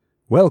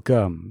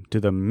Welcome to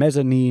the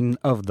mezzanine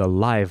of the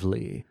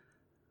lively.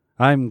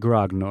 I'm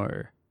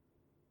Grognor.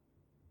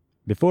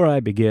 Before I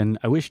begin,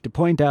 I wish to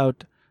point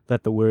out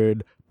that the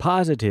word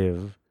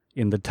positive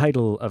in the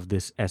title of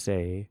this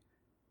essay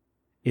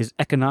is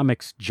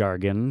economics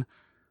jargon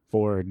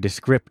for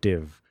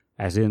descriptive,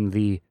 as in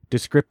the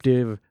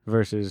descriptive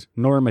versus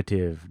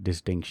normative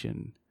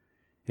distinction.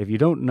 If you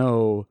don't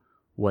know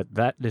what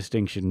that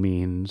distinction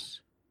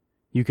means,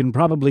 you can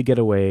probably get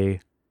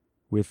away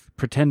with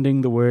pretending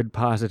the word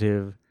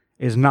positive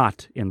is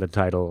not in the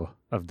title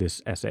of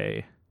this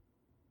essay.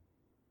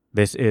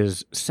 This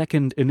is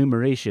Second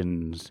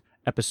Enumerations,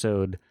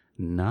 Episode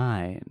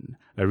 9,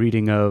 a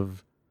reading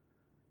of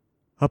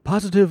A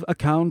Positive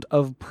Account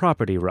of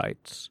Property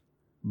Rights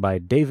by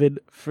David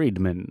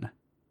Friedman,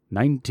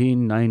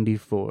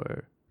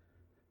 1994.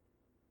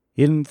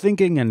 In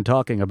thinking and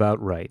talking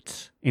about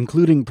rights,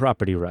 including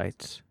property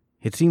rights,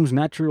 it seems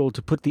natural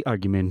to put the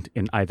argument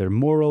in either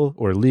moral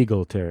or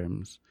legal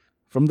terms.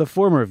 From the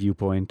former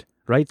viewpoint,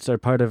 rights are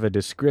part of a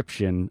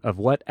description of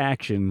what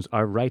actions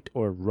are right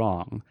or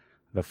wrong.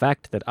 The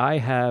fact that I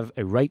have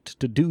a right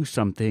to do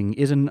something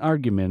is an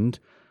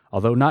argument,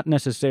 although not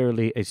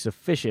necessarily a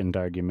sufficient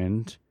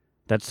argument,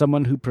 that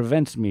someone who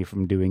prevents me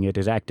from doing it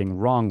is acting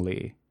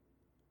wrongly.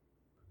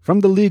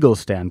 From the legal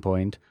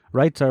standpoint,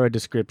 rights are a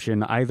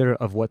description either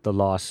of what the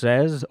law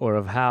says or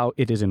of how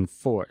it is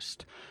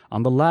enforced.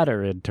 On the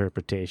latter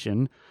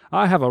interpretation,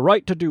 I have a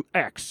right to do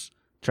X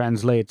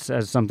translates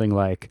as something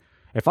like,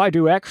 if I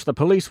do X, the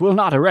police will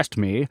not arrest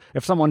me.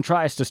 If someone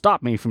tries to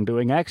stop me from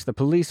doing X, the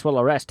police will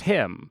arrest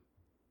him.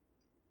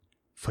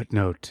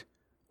 Footnote,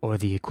 or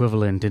the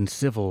equivalent in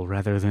civil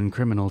rather than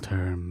criminal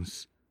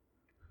terms.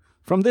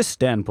 From this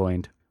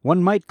standpoint,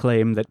 one might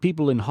claim that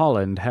people in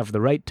Holland have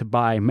the right to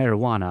buy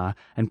marijuana,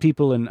 and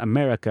people in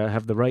America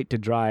have the right to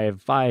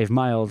drive 5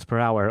 miles per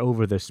hour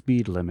over the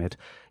speed limit,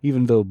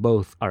 even though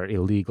both are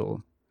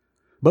illegal.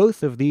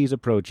 Both of these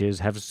approaches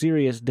have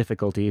serious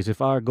difficulties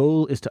if our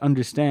goal is to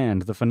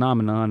understand the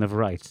phenomenon of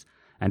rights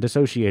and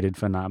associated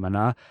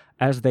phenomena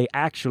as they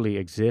actually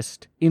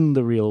exist in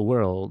the real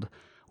world.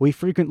 We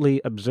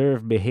frequently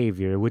observe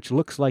behavior which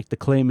looks like the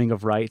claiming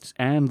of rights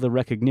and the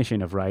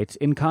recognition of rights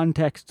in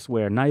contexts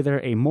where neither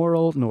a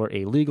moral nor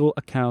a legal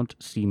account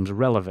seems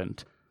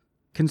relevant.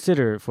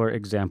 Consider, for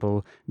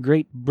example,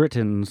 Great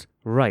Britain's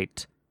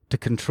right to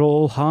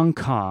control Hong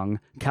Kong,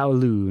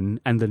 Kowloon,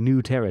 and the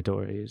New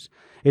Territories.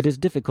 It is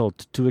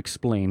difficult to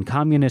explain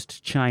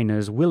Communist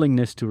China's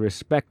willingness to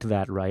respect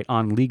that right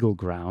on legal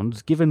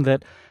grounds, given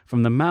that,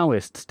 from the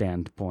Maoist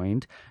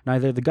standpoint,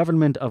 neither the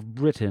government of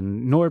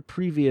Britain nor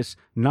previous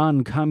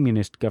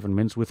non-communist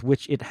governments with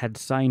which it had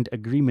signed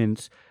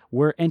agreements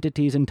were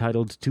entities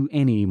entitled to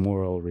any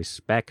moral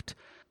respect.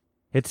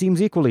 It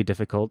seems equally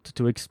difficult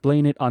to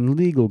explain it on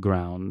legal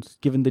grounds,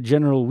 given the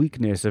general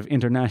weakness of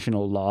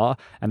international law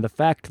and the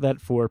fact that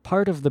for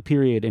part of the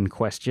period in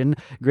question,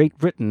 Great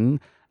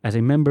Britain, as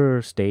a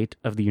member state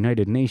of the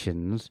United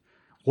Nations,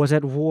 was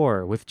at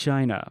war with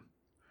China.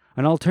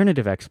 An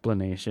alternative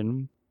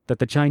explanation, that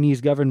the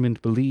Chinese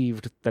government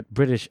believed that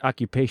British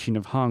occupation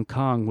of Hong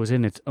Kong was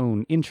in its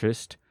own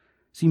interest,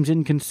 seems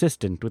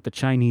inconsistent with the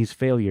Chinese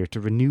failure to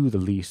renew the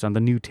lease on the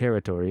New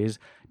Territories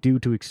due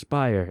to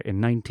expire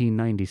in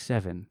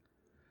 1997.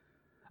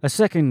 A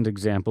second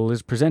example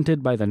is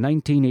presented by the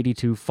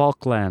 1982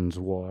 Falklands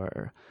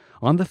War.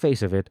 On the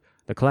face of it,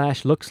 the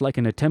clash looks like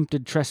an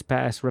attempted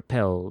trespass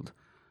repelled.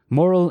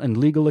 Moral and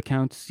legal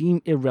accounts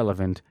seem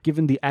irrelevant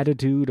given the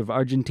attitude of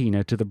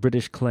Argentina to the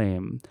British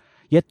claim.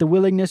 Yet the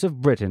willingness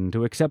of Britain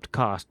to accept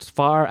costs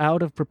far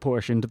out of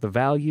proportion to the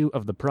value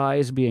of the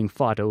prize being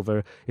fought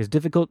over is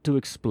difficult to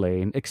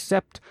explain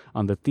except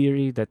on the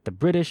theory that the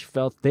British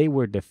felt they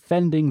were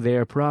defending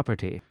their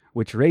property,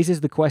 which raises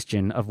the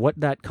question of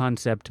what that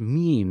concept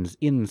means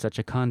in such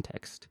a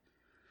context.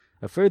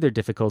 A further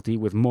difficulty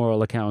with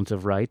moral accounts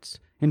of rights,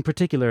 in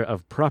particular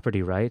of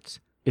property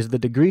rights, is the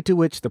degree to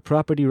which the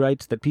property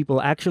rights that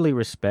people actually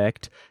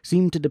respect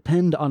seem to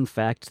depend on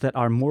facts that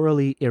are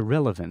morally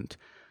irrelevant.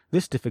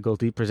 This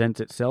difficulty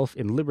presents itself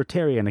in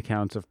libertarian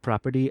accounts of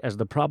property as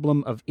the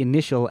problem of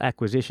initial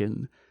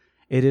acquisition.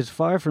 It is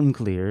far from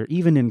clear,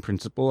 even in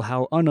principle,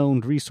 how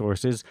unowned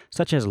resources,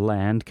 such as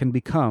land, can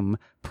become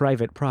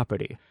private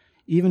property.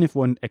 Even if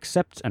one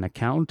accepts an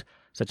account,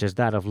 such as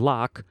that of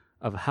Locke,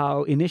 of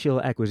how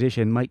initial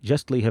acquisition might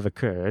justly have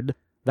occurred,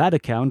 that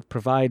account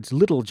provides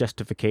little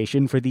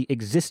justification for the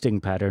existing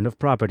pattern of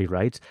property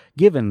rights,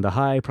 given the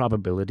high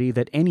probability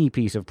that any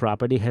piece of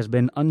property has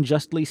been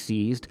unjustly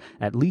seized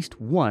at least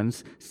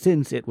once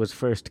since it was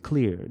first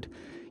cleared.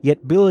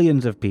 Yet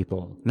billions of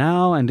people,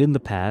 now and in the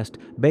past,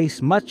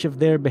 base much of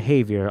their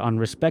behavior on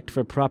respect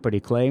for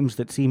property claims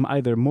that seem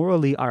either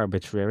morally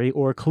arbitrary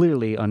or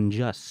clearly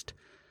unjust.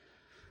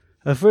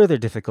 A further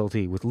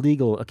difficulty with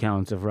legal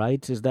accounts of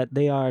rights is that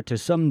they are to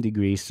some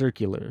degree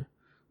circular.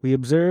 We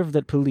observe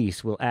that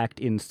police will act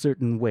in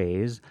certain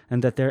ways,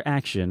 and that their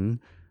action,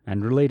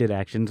 and related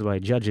actions by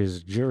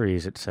judges,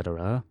 juries,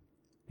 etc.,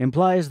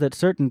 implies that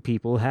certain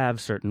people have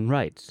certain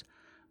rights.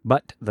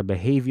 But the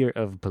behavior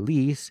of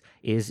police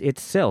is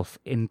itself,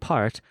 in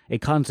part, a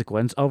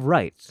consequence of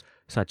rights,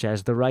 such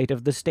as the right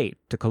of the state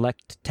to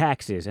collect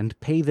taxes and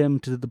pay them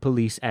to the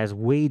police as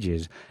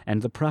wages,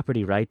 and the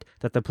property right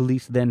that the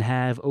police then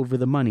have over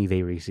the money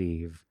they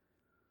receive.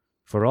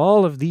 For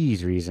all of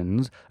these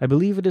reasons, I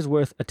believe it is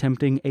worth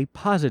attempting a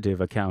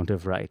positive account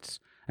of rights,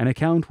 an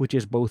account which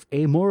is both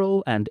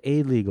amoral and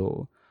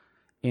illegal.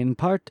 In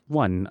part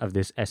 1 of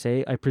this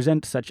essay, I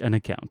present such an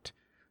account,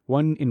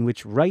 one in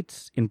which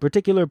rights, in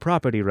particular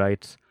property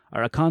rights,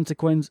 are a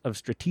consequence of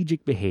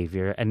strategic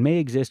behavior and may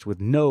exist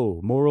with no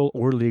moral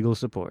or legal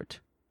support.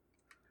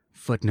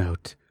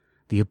 Footnote: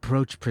 the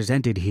approach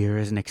presented here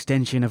is an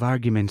extension of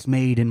arguments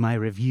made in my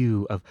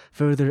review of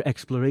further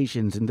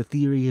explorations in the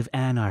theory of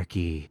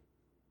anarchy.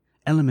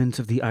 Elements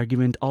of the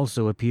argument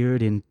also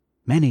appeared in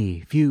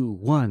Many, Few,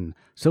 One,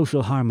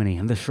 Social Harmony,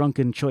 and the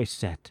Shrunken Choice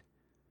Set.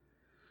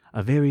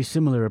 A very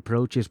similar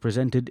approach is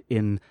presented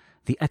in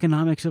The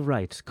Economics of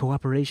Rights,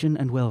 Cooperation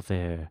and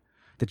Welfare.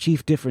 The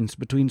chief difference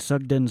between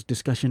Sugden's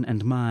discussion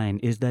and mine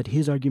is that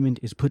his argument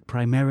is put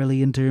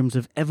primarily in terms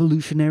of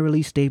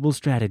evolutionarily stable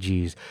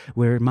strategies,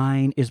 where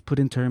mine is put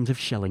in terms of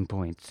Schelling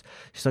points.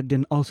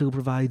 Sugden also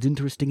provides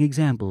interesting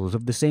examples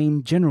of the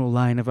same general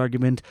line of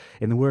argument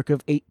in the work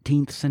of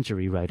 18th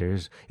century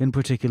writers, in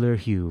particular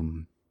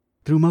Hume.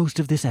 Through most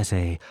of this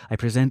essay, I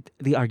present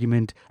the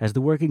argument as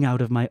the working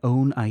out of my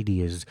own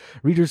ideas.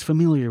 Readers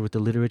familiar with the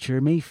literature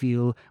may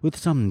feel, with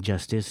some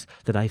justice,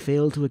 that I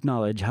fail to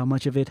acknowledge how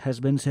much of it has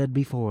been said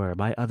before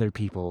by other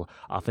people,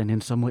 often in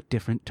somewhat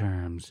different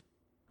terms.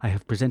 I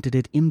have presented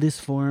it in this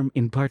form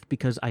in part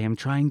because I am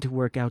trying to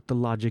work out the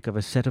logic of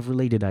a set of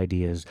related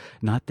ideas,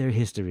 not their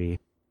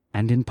history,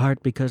 and in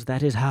part because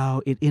that is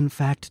how it in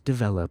fact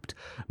developed.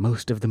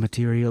 Most of the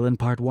material in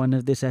part 1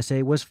 of this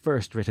essay was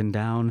first written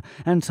down,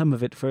 and some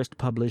of it first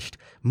published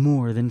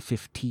more than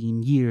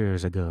 15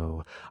 years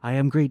ago. I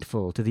am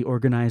grateful to the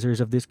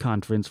organizers of this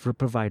conference for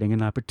providing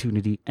an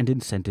opportunity and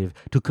incentive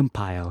to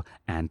compile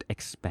and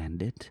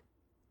expand it.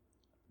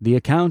 The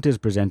account is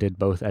presented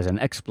both as an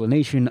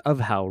explanation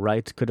of how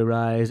rights could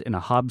arise in a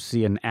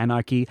Hobbesian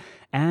anarchy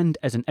and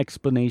as an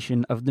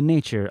explanation of the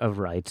nature of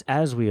rights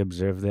as we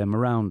observe them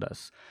around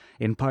us.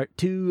 In part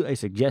 2, I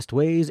suggest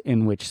ways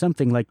in which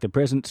something like the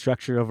present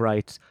structure of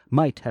rights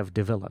might have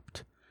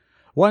developed.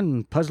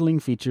 One puzzling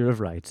feature of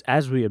rights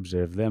as we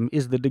observe them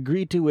is the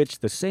degree to which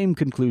the same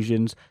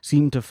conclusions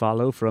seem to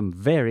follow from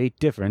very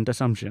different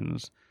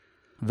assumptions.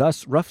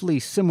 Thus, roughly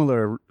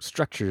similar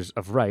structures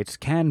of rights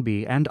can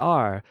be and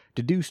are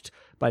deduced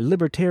by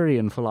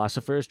libertarian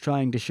philosophers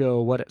trying to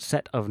show what a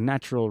set of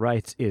natural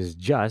rights is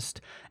just,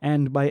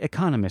 and by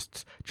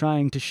economists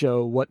trying to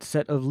show what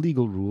set of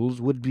legal rules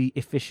would be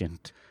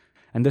efficient.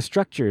 And the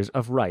structures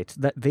of rights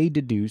that they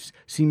deduce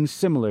seem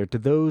similar to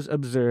those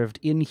observed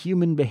in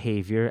human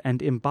behavior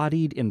and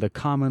embodied in the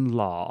common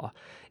law.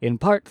 In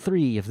part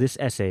 3 of this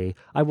essay,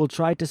 I will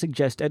try to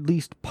suggest at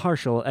least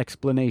partial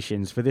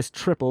explanations for this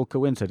triple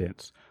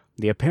coincidence,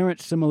 the apparent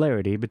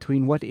similarity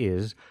between what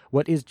is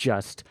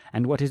just,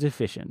 and what is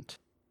efficient.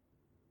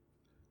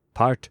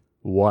 Part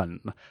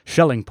 1.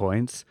 Schelling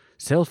points,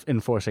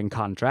 self-enforcing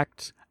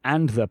contracts,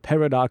 and the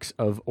paradox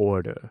of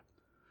order.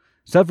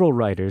 Several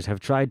writers have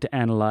tried to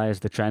analyze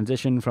the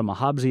transition from a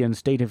Hobbesian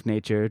state of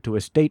nature to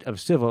a state of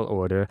civil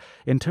order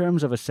in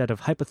terms of a set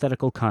of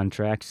hypothetical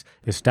contracts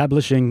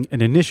establishing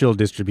an initial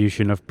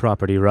distribution of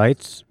property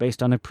rights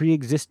based on a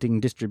pre-existing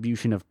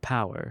distribution of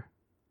power.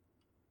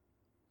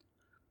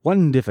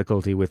 One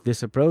difficulty with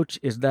this approach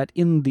is that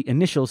in the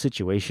initial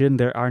situation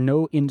there are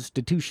no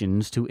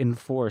institutions to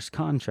enforce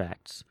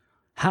contracts.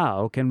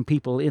 How can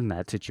people in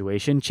that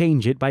situation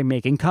change it by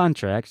making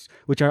contracts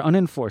which are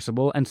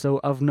unenforceable and so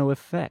of no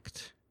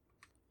effect?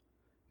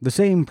 The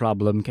same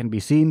problem can be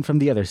seen from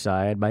the other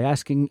side by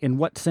asking in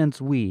what sense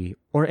we,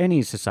 or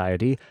any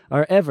society,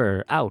 are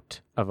ever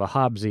out of a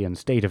Hobbesian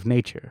state of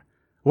nature.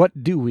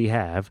 What do we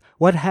have,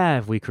 what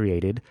have we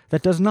created,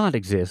 that does not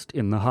exist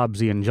in the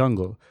Hobbesian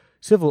jungle?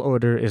 Civil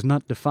order is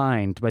not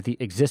defined by the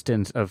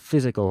existence of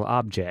physical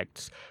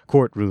objects,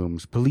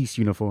 courtrooms, police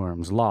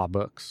uniforms, law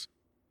books.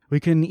 We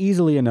can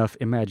easily enough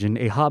imagine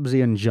a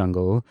Hobbesian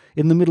jungle,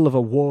 in the middle of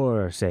a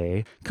war,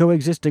 say,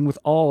 coexisting with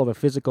all the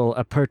physical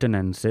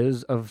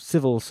appurtenances of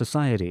civil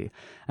society,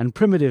 and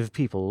primitive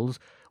peoples,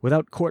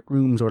 without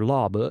courtrooms or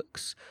law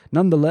books,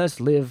 nonetheless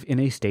live in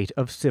a state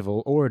of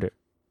civil order.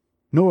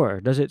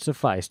 Nor does it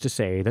suffice to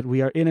say that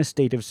we are in a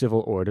state of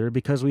civil order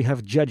because we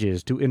have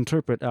judges to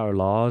interpret our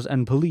laws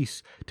and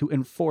police to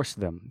enforce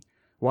them.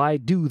 Why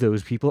do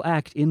those people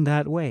act in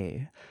that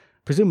way?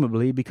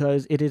 Presumably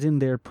because it is in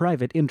their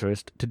private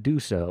interest to do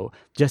so,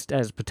 just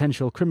as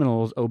potential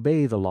criminals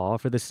obey the law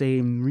for the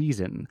same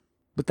reason.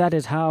 But that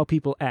is how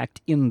people act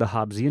in the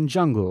Hobbesian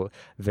jungle.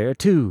 There,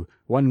 too,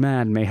 one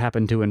man may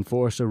happen to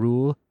enforce a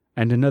rule,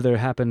 and another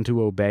happen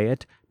to obey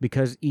it,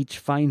 because each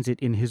finds it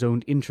in his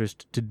own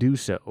interest to do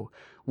so.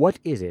 What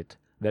is it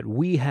that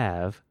we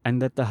have,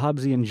 and that the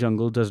Hobbesian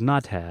jungle does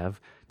not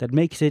have, that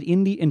makes it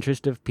in the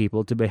interest of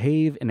people to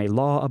behave in a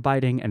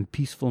law-abiding and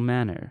peaceful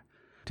manner?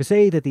 To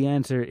say that the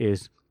answer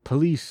is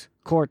police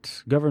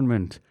court,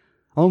 government,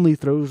 only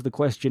throws the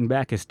question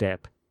back a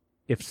step.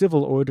 If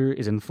civil order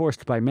is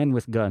enforced by men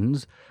with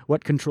guns,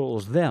 what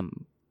controls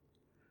them?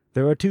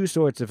 There are two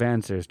sorts of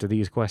answers to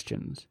these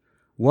questions.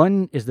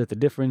 One is that the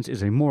difference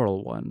is a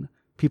moral one.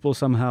 People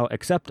somehow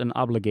accept an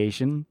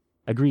obligation,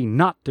 agree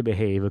not to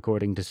behave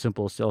according to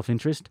simple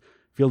self-interest,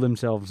 feel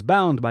themselves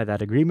bound by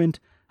that agreement,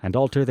 and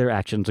alter their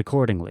actions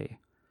accordingly.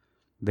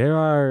 There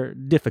are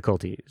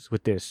difficulties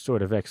with this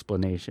sort of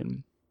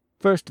explanation.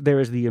 First, there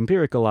is the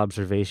empirical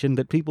observation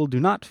that people do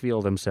not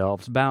feel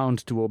themselves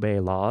bound to obey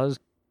laws.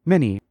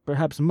 Many,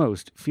 perhaps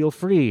most, feel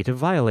free to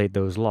violate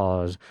those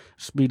laws,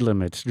 speed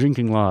limits,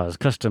 drinking laws,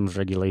 customs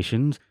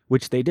regulations,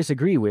 which they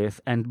disagree with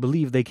and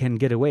believe they can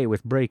get away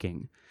with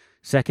breaking.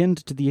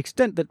 Second, to the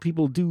extent that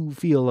people do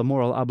feel a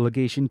moral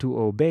obligation to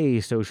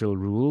obey social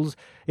rules,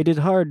 it is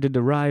hard to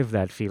derive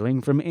that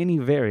feeling from any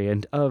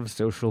variant of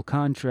social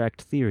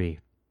contract theory.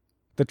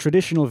 The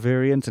traditional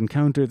variants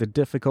encounter the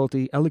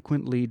difficulty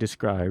eloquently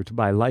described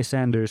by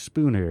Lysander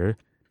Spooner: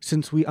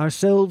 since we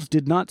ourselves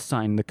did not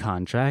sign the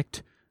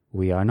contract,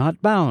 we are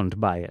not bound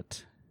by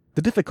it.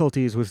 The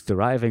difficulties with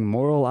deriving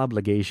moral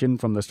obligation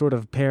from the sort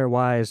of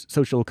pairwise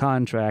social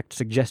contract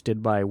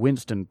suggested by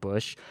Winston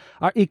Bush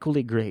are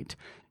equally great,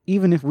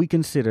 even if we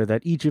consider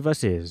that each of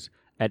us is,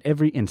 at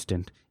every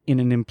instant, in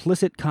an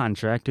implicit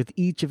contract with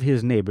each of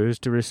his neighbors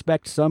to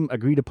respect some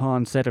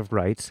agreed-upon set of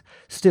rights.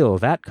 Still,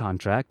 that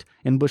contract,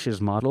 in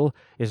Bush's model,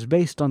 is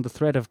based on the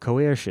threat of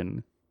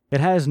coercion. It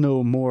has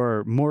no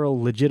more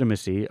moral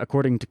legitimacy,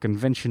 according to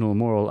conventional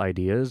moral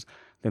ideas,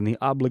 than the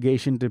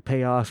obligation to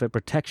pay off a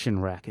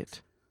protection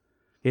racket.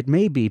 It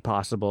may be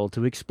possible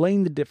to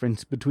explain the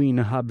difference between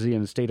a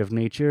Hobbesian state of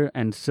nature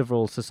and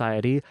civil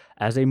society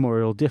as a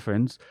moral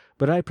difference,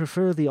 but I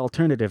prefer the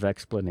alternative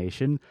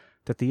explanation,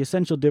 that the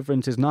essential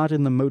difference is not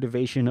in the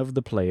motivation of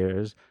the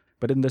players,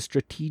 but in the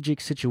strategic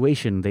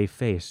situation they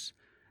face.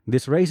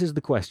 This raises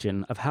the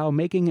question of how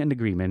making an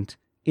agreement,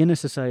 in a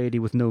society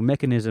with no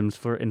mechanisms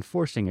for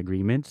enforcing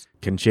agreements,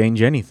 can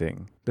change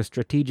anything, the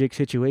strategic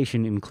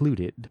situation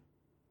included.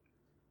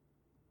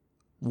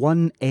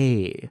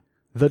 1a.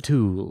 The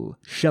Tool,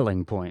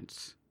 Schelling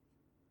Points.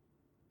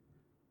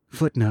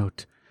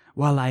 Footnote: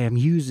 while I am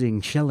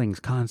using Schelling's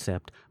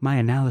concept, my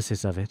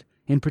analysis of it,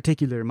 in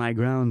particular my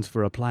grounds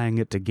for applying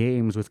it to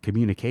games with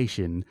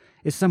communication,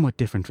 is somewhat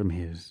different from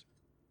his.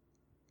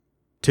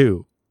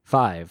 2,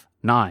 5,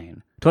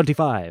 9,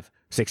 25,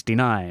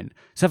 69,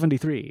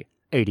 73,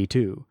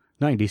 82,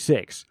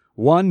 96,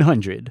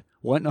 100,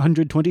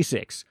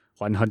 126,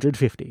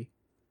 150.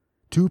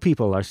 Two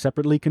people are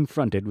separately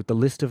confronted with the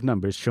list of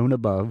numbers shown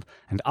above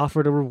and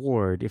offered a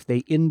reward if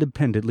they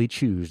independently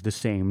choose the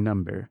same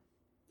number.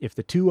 If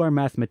the two are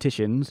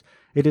mathematicians,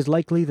 it is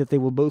likely that they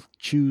will both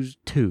choose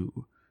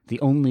 2, the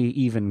only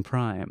even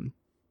prime.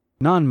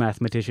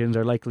 Non-mathematicians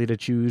are likely to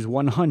choose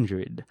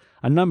 100,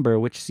 a number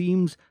which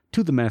seems,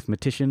 to the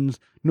mathematicians,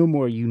 no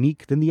more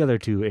unique than the other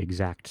two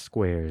exact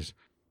squares.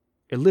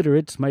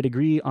 Illiterates might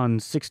agree on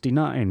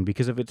 69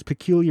 because of its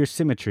peculiar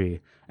symmetry,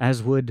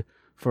 as would,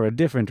 for a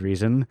different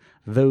reason,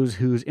 those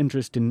whose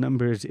interest in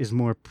numbers is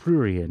more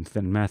prurient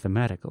than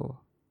mathematical.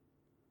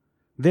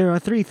 There are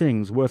 3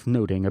 things worth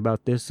noting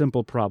about this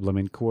simple problem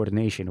in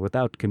coordination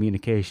without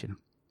communication.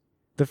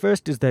 The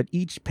first is that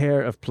each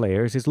pair of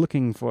players is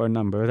looking for a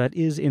number that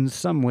is in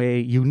some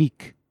way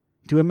unique.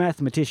 To a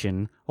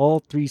mathematician, all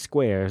 3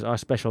 squares are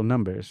special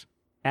numbers,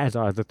 as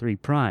are the 3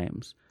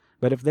 primes.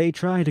 But if they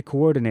try to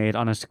coordinate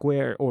on a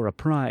square or a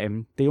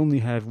prime, they only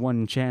have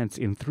 1 chance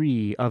in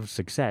 3 of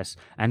success,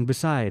 and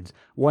besides,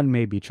 one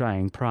may be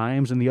trying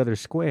primes and the other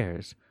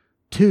squares.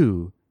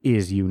 2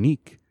 is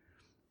unique.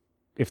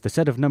 If the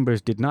set of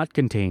numbers did not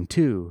contain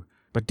 2,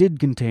 but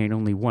did contain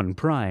only 1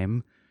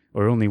 prime,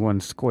 or only 1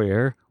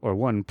 square, or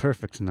 1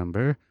 perfect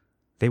number,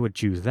 they would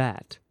choose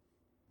that.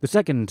 The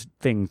second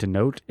thing to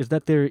note is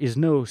that there is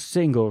no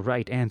single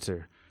right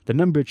answer. The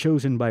number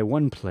chosen by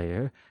one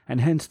player, and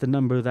hence the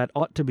number that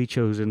ought to be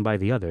chosen by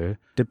the other,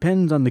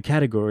 depends on the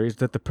categories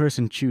that the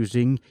person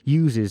choosing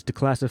uses to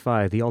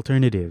classify the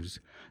alternatives.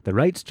 The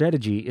right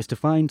strategy is to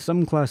find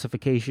some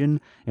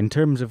classification in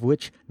terms of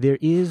which there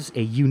is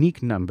a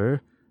unique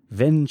number,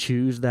 then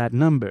choose that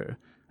number,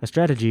 a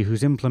strategy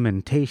whose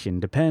implementation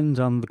depends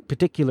on the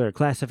particular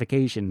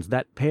classifications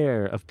that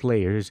pair of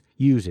players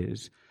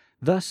uses.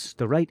 Thus,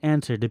 the right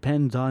answer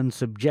depends on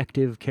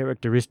subjective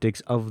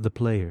characteristics of the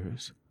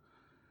players.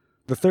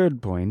 The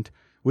third point,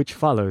 which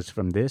follows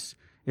from this,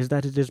 is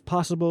that it is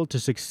possible to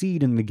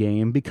succeed in the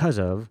game because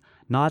of,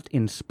 not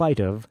in spite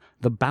of,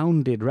 the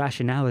bounded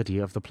rationality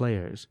of the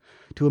players.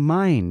 To a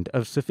mind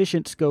of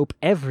sufficient scope,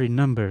 every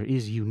number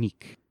is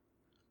unique.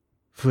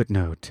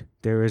 Footnote: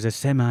 there is a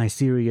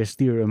semi-serious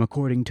theorem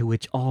according to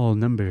which all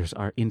numbers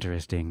are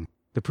interesting.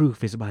 The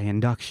proof is by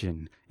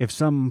induction. If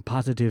some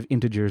positive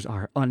integers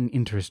are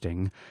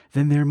uninteresting,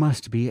 then there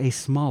must be a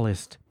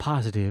smallest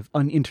positive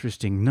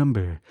uninteresting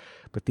number.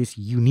 But this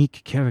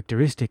unique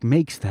characteristic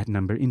makes that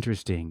number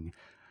interesting.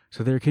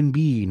 So there can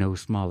be no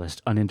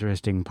smallest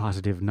uninteresting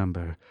positive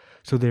number.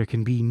 So there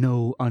can be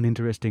no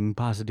uninteresting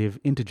positive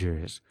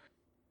integers.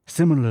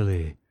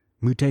 Similarly,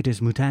 mutatis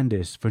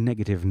mutandis for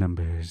negative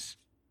numbers.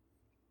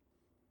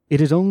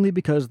 It is only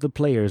because the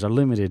players are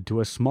limited to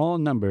a small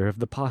number of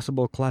the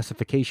possible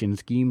classification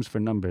schemes for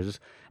numbers,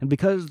 and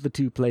because the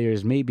two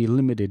players may be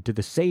limited to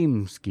the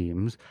same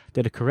schemes,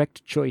 that a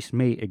correct choice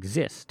may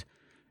exist.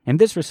 In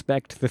this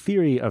respect, the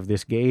theory of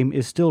this game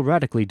is still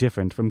radically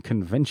different from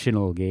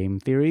conventional game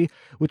theory,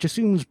 which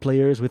assumes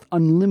players with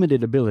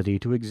unlimited ability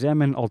to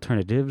examine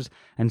alternatives,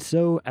 and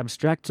so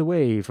abstracts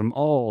away from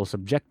all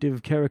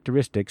subjective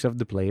characteristics of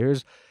the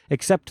players,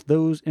 except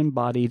those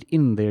embodied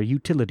in their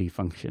utility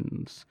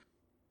functions.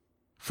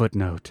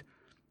 Footnote.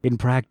 In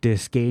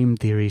practice, game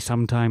theory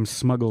sometimes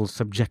smuggles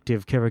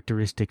subjective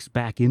characteristics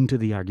back into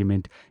the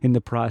argument in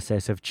the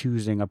process of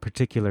choosing a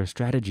particular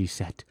strategy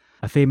set.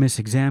 A famous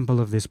example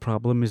of this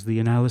problem is the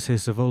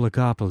analysis of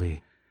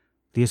oligopoly.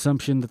 The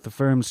assumption that the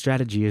firm's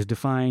strategy is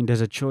defined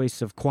as a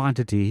choice of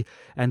quantity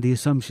and the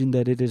assumption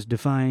that it is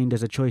defined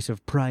as a choice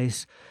of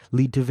price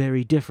lead to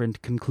very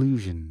different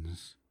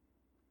conclusions.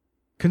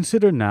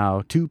 Consider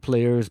now two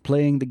players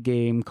playing the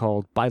game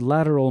called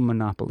bilateral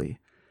monopoly.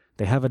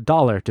 They have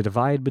 $1 to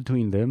divide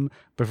between them,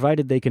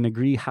 provided they can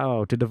agree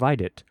how to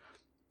divide it.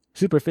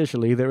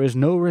 Superficially, there is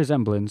no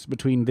resemblance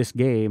between this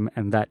game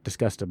and that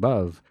discussed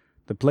above.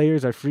 The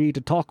players are free to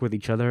talk with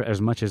each other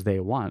as much as they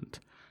want.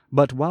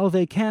 But while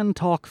they can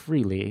talk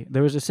freely,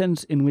 there is a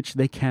sense in which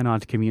they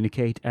cannot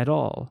communicate at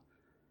all.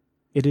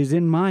 It is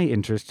in my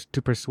interest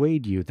to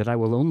persuade you that I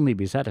will only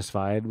be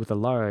satisfied with a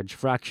large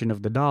fraction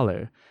of the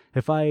 $1.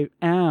 If I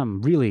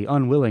am really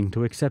unwilling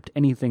to accept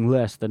anything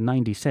less than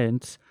 90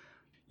 cents,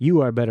 you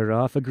are better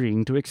off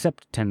agreeing to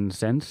accept 10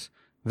 cents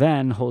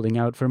than holding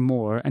out for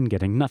more and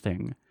getting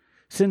nothing.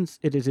 Since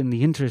it is in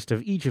the interest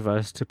of each of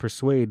us to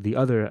persuade the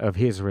other of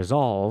his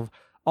resolve,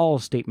 all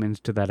statements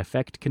to that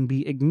effect can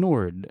be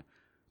ignored.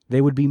 They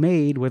would be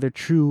made whether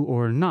true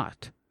or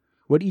not.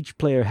 What each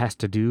player has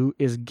to do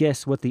is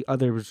guess what the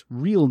other's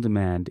real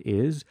demand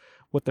is,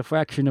 what the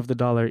fraction of the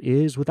 $1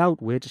 is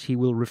without which he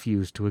will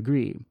refuse to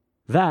agree.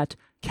 That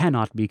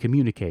cannot be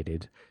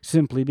communicated,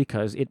 simply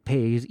because it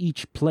pays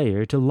each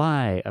player to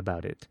lie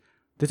about it.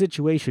 The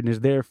situation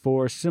is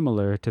therefore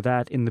similar to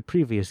that in the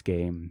previous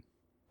game.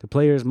 The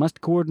players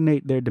must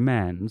coordinate their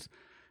demands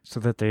so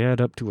that they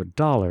add up to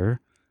 $1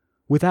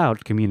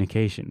 without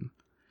communication.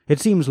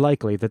 It seems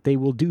likely that they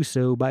will do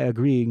so by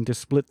agreeing to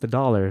split the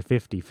 $1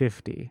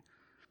 50-50.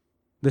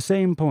 The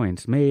same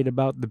points made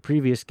about the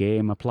previous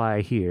game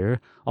apply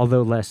here,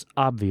 although less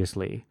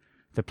obviously.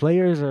 The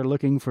players are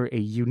looking for a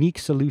unique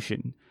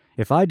solution.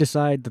 If I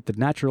decide that the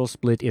natural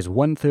split is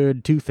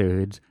 1/3,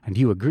 2/3, and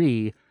you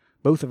agree,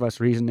 both of us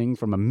reasoning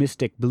from a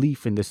mystic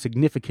belief in the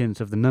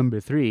significance of the number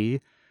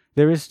 3,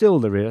 there is still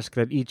the risk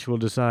that each will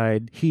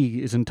decide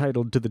he is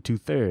entitled to the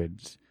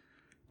 2/3.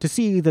 To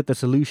see that the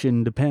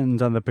solution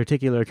depends on the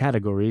particular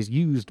categories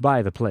used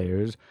by the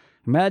players,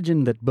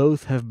 imagine that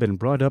both have been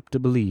brought up to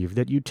believe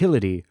that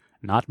utility,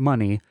 not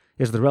money,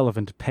 is the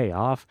relevant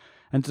payoff,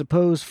 and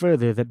suppose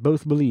further that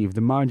both believe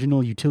the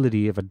marginal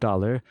utility of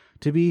 $1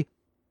 to be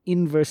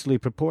inversely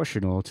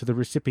proportional to the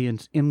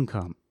recipient's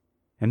income.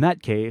 In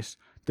that case,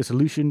 the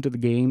solution to the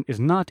game is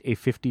not a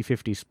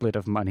 50-50 split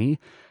of money,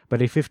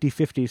 but a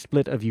 50-50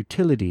 split of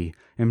utility,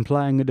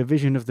 implying a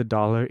division of the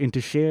 $1 into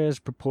shares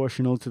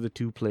proportional to the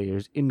two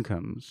players'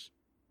 incomes.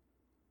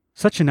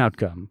 Such an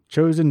outcome,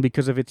 chosen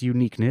because of its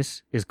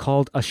uniqueness, is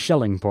called a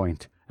Schelling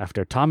point,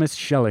 after Thomas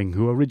Schelling,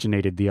 who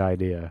originated the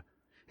idea.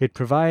 It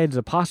provides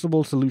a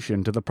possible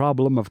solution to the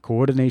problem of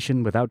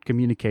coordination without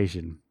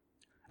communication.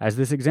 As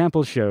this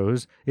example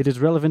shows, it is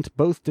relevant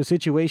both to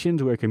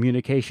situations where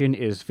communication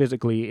is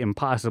physically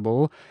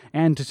impossible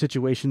and to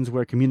situations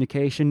where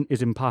communication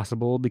is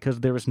impossible because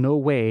there is no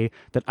way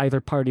that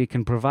either party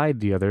can provide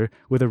the other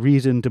with a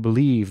reason to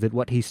believe that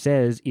what he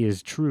says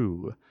is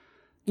true.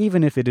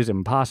 Even if it is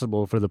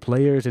impossible for the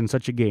players in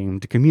such a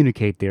game to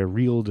communicate their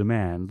real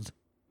demands,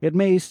 it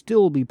may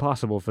still be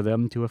possible for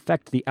them to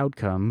affect the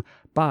outcome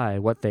by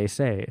what they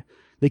say.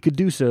 They could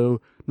do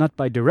so not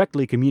by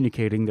directly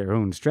communicating their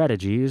own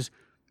strategies,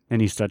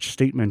 any such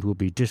statement will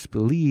be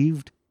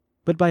disbelieved,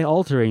 but by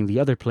altering the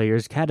other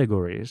player's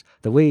categories,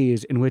 the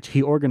ways in which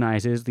he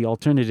organizes the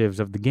alternatives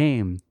of the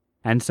game,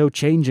 and so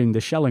changing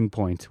the Schelling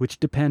points which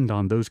depend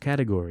on those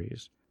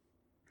categories.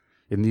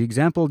 In the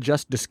example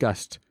just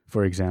discussed,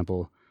 for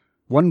example,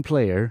 one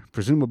player,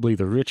 presumably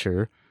the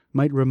richer,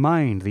 might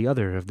remind the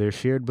other of their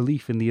shared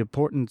belief in the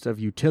importance of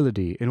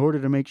utility in order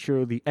to make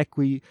sure the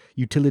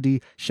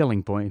equi-utility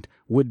Schelling point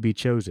would be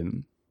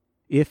chosen.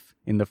 If,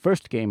 in the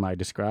first game I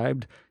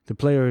described, the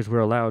players were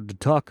allowed to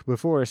talk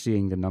before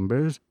seeing the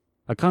numbers,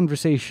 a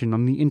conversation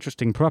on the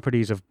interesting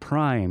properties of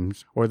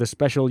primes or the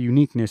special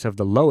uniqueness of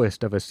the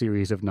lowest of a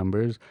series of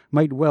numbers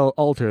might well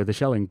alter the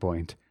Schelling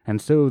point,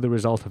 and so the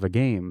result of a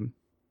game.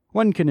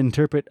 One can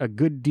interpret a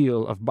good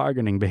deal of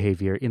bargaining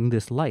behavior in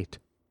this light,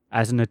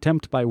 as an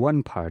attempt by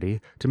one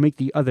party to make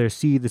the other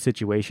see the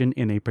situation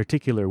in a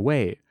particular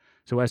way,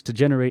 so as to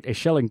generate a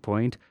Schelling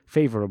point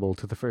favorable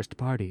to the first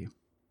party.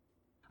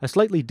 A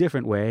slightly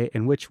different way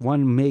in which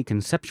one may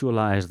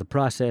conceptualize the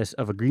process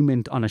of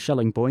agreement on a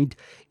Schelling point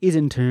is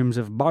in terms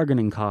of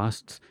bargaining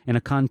costs in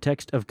a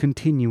context of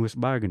continuous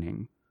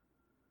bargaining.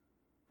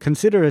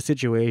 Consider a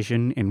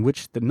situation in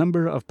which the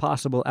number of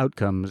possible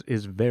outcomes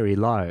is very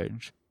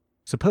large.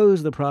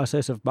 Suppose the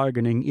process of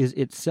bargaining is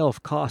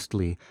itself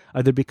costly,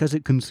 either because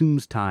it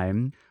consumes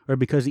time, or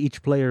because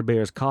each player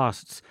bears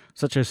costs,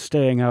 such as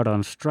staying out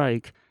on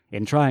strike,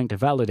 in trying to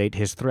validate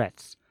his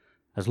threats.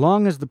 As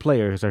long as the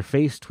players are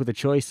faced with a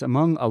choice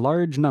among a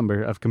large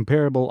number of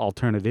comparable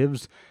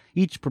alternatives,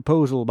 each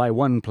proposal by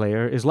one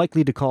player is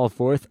likely to call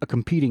forth a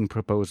competing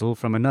proposal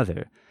from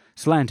another,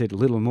 slanted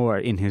little more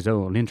in his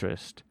own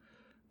interest.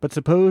 But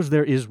suppose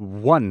there is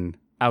one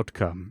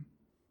outcome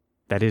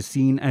that is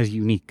seen as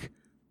unique.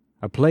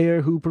 A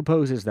player who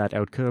proposes that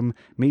outcome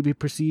may be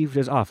perceived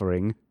as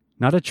offering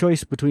not a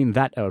choice between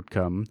that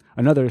outcome,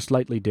 another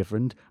slightly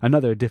different,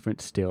 another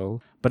different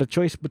still, but a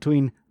choice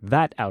between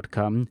that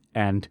outcome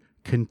and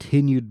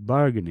continued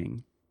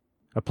bargaining.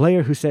 A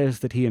player who says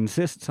that he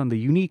insists on the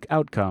unique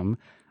outcome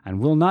and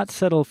will not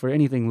settle for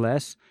anything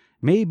less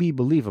may be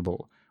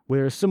believable,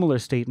 where a similar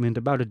statement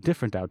about a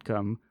different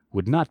outcome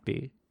would not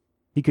be.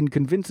 He can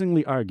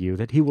convincingly argue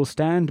that he will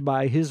stand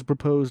by his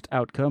proposed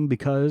outcome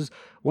because,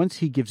 once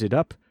he gives it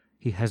up,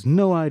 he has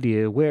no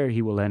idea where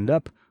he will end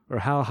up or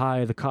how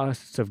high the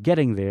costs of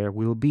getting there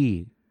will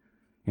be.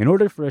 In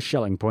order for a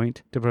Schelling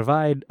point to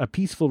provide a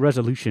peaceful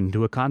resolution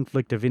to a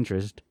conflict of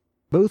interest,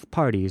 both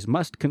parties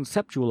must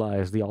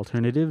conceptualize the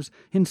alternatives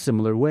in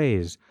similar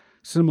ways,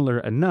 similar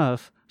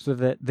enough so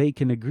that they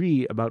can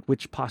agree about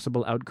which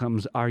possible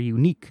outcomes are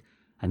unique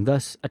and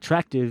thus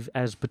attractive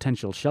as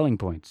potential Schelling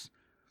points.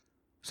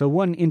 So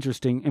one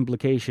interesting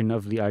implication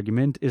of the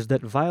argument is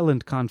that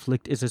violent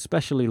conflict is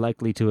especially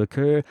likely to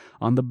occur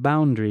on the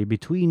boundary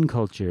between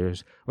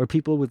cultures, where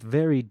people with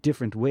very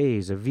different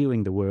ways of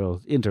viewing the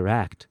world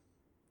interact.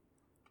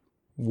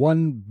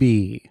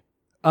 1b.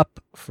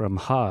 Up from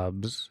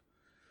Hobbes.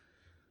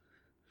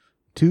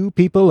 Two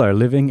people are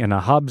living in a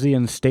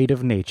Hobbesian state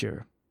of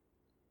nature.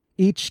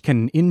 Each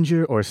can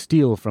injure or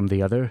steal from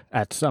the other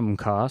at some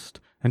cost,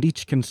 and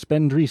each can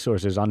spend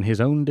resources on his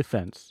own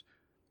defense.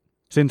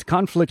 Since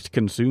conflict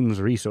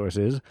consumes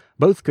resources,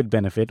 both could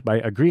benefit by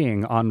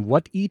agreeing on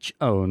what each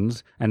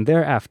owns and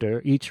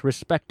thereafter each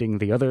respecting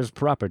the other's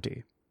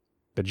property.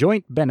 The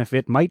joint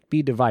benefit might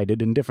be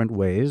divided in different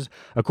ways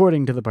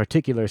according to the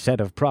particular set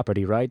of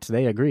property rights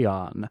they agree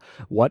on,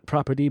 what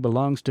property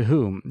belongs to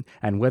whom,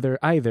 and whether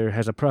either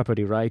has a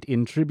property right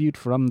in tribute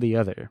from the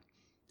other.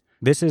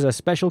 This is a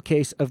special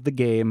case of the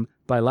game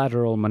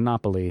bilateral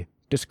monopoly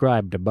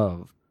described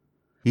above.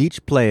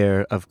 Each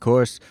player, of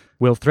course,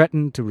 will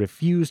threaten to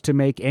refuse to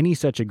make any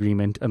such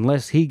agreement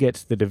unless he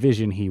gets the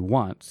division he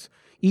wants.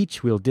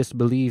 Each will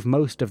disbelieve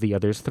most of the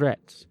other's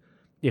threats.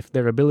 If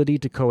their ability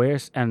to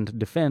coerce and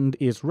defend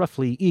is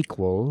roughly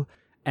equal,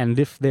 and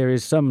if there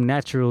is some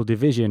natural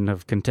division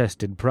of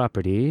contested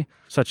property,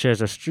 such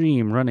as a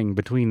stream running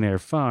between their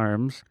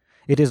farms,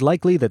 it is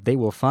likely that they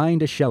will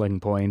find a Schelling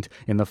point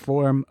in the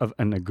form of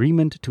an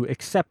agreement to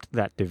accept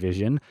that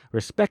division,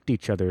 respect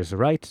each other's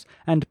rights,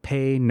 and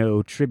pay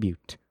no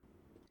tribute.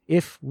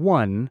 If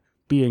one,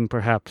 being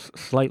perhaps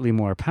slightly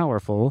more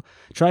powerful,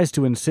 tries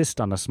to insist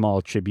on a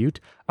small tribute,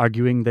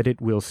 arguing that it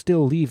will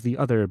still leave the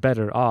other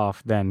better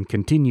off than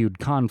continued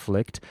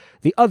conflict,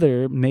 the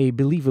other may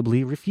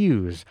believably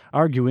refuse,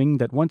 arguing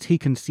that once he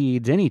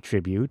concedes any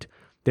tribute,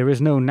 there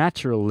is no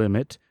natural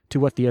limit to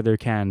what the other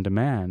can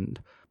demand.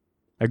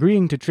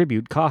 Agreeing to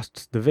tribute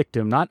costs the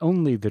victim not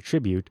only the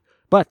tribute,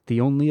 but the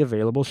only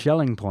available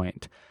Schelling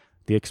point.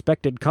 The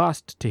expected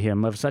cost to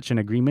him of such an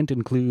agreement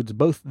includes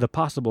both the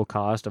possible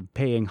cost of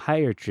paying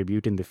higher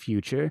tribute in the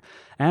future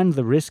and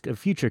the risk of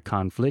future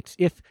conflicts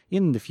if,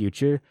 in the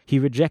future, he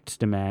rejects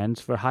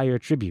demands for higher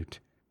tribute.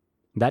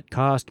 That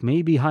cost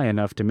may be high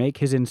enough to make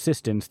his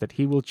insistence that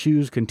he will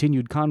choose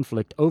continued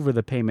conflict over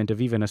the payment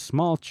of even a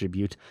small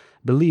tribute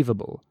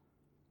believable.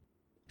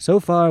 So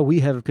far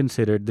we have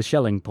considered the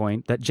Schelling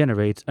point that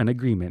generates an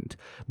agreement,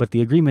 but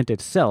the agreement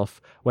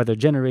itself, whether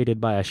generated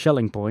by a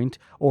Schelling point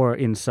or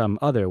in some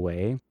other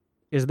way,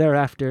 is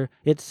thereafter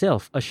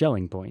itself a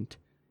Schelling point.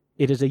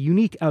 It is a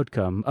unique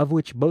outcome of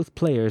which both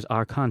players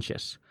are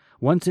conscious.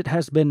 Once it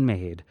has been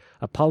made,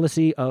 a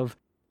policy of,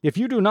 "If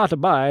you do not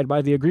abide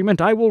by the agreement,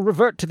 I will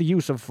revert to the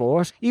use of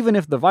force, even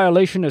if the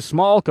violation is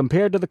small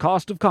compared to the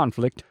cost of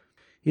conflict,"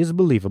 is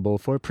believable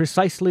for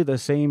precisely the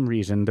same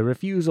reason the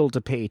refusal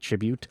to pay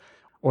tribute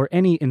or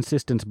any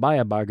insistence by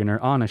a bargainer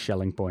on a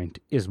Schelling point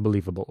is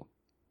believable.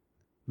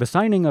 The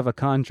signing of a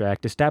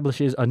contract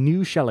establishes a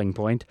new Schelling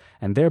point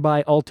and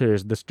thereby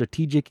alters the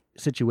strategic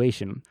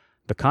situation.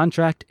 The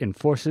contract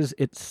enforces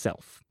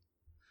itself.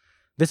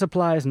 This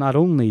applies not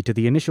only to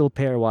the initial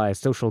pairwise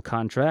social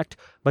contract,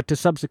 but to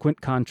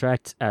subsequent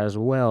contracts as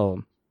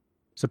well.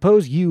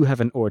 Suppose you have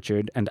an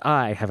orchard and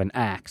I have an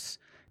axe.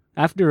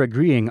 After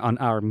agreeing on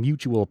our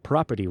mutual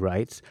property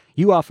rights,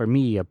 you offer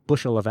me a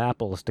bushel of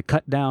apples to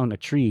cut down a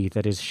tree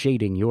that is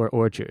shading your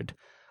orchard.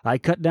 I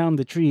cut down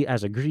the tree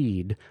as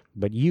agreed,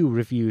 but you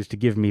refuse to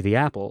give me the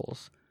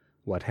apples.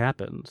 what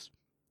happens?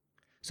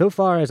 So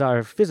far as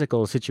our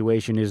physical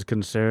situation is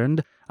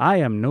concerned, I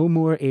am no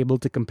more able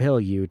to compel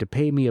you to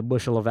pay me a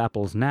bushel of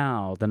apples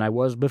now than I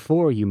was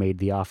before you made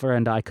the offer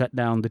and I cut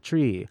down the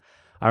tree.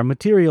 Our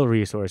material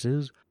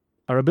resources,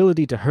 our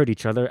ability to hurt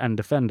each other and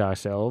defend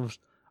ourselves,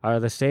 are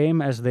the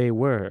same as they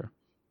were.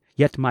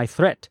 Yet my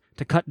threat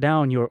to cut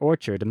down your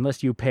orchard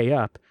unless you pay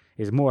up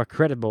is more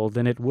credible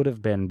than it would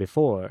have been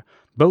before,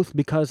 both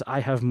because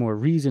I have more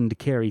reason to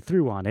carry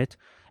through on it,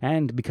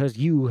 and because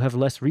you have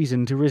less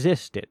reason to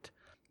resist it.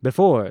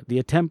 Before, the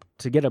attempt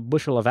to get a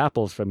bushel of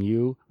apples from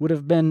you would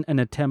have been an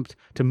attempt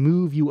to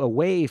move you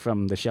away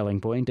from the Schelling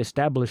point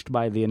established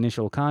by the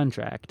initial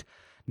contract.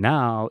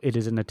 Now it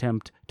is an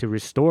attempt to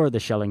restore the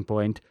Schelling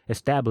point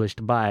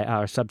established by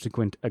our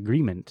subsequent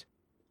agreement.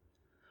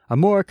 A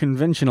more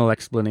conventional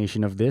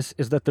explanation of this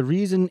is that the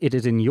reason it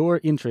is in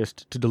your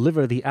interest to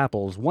deliver the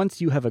apples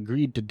once you have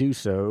agreed to do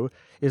so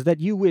is that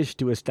you wish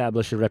to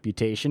establish a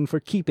reputation for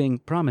keeping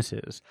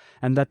promises,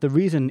 and that the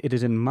reason it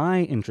is in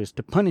my interest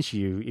to punish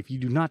you if you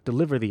do not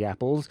deliver the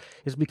apples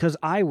is because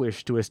I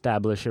wish to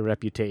establish a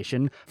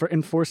reputation for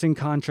enforcing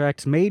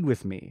contracts made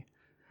with me.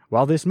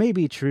 While this may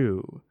be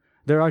true,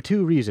 there are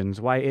two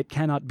reasons why it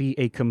cannot be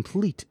a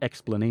complete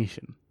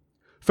explanation.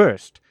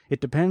 First, it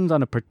depends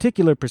on a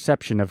particular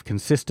perception of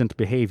consistent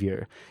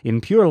behavior.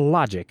 In pure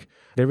logic,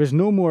 there is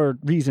no more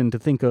reason to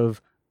think of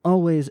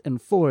always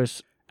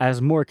enforce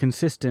as more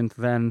consistent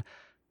than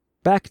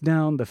back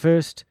down the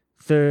first,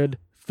 third,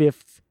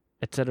 fifth,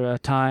 etc.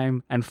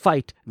 time and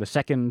fight the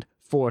second,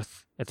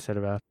 fourth,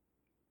 etc.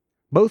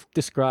 Both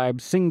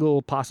describe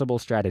single possible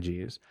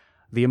strategies.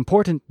 The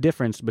important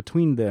difference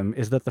between them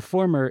is that the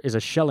former is a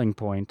Schelling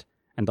point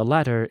and the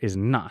latter is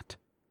not.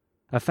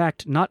 A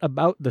fact not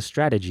about the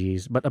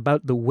strategies, but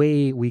about the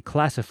way we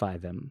classify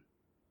them.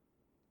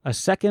 A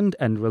second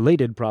and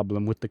related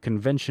problem with the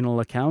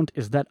conventional account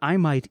is that I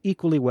might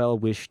equally well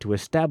wish to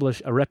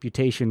establish a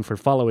reputation for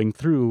following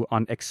through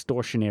on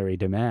extortionary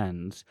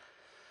demands.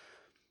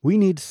 We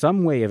need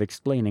some way of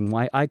explaining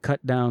why I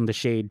cut down the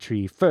shade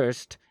tree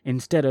first,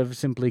 instead of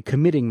simply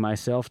committing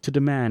myself to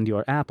demand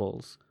your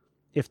apples.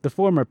 If the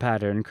former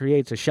pattern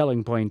creates a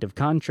Schelling point of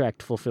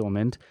contract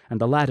fulfillment, and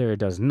the latter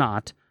does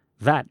not,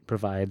 that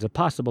provides a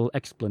possible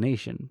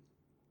explanation.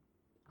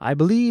 I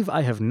believe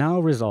I have now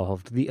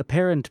resolved the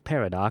apparent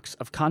paradox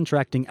of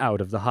contracting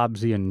out of the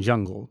Hobbesian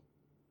jungle.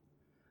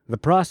 The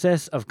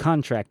process of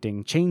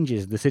contracting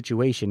changes the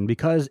situation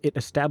because it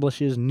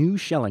establishes new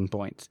Schelling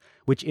points,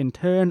 which in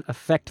turn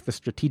affect the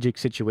strategic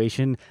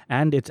situation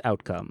and its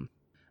outcome.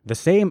 The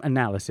same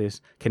analysis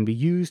can be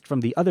used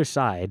from the other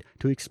side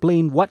to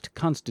explain what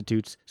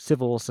constitutes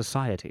civil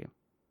society.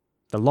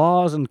 The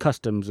laws and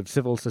customs of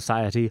civil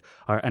society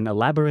are an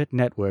elaborate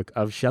network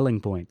of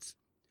Schelling points.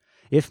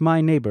 If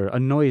my neighbor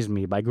annoys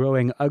me by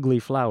growing ugly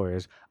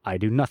flowers, I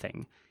do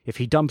nothing. If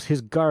he dumps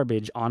his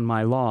garbage on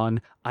my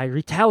lawn, I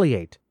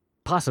retaliate,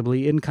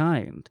 possibly in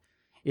kind.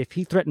 If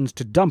he threatens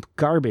to dump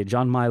garbage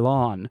on my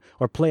lawn,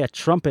 or play a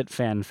trumpet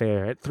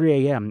fanfare at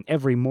 3 a.m.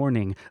 every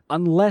morning,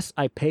 unless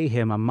I pay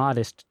him a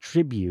modest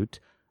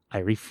tribute, I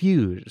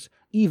refuse,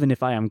 even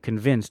if I am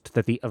convinced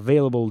that the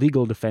available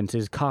legal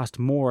defenses cost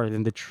more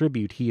than the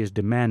tribute he is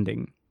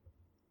demanding.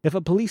 If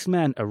a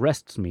policeman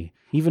arrests me,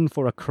 even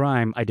for a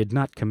crime I did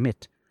not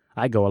commit,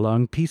 I go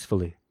along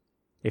peacefully.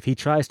 If he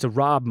tries to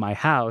rob my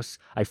house,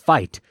 I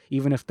fight,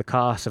 even if the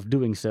cost of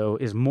doing so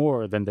is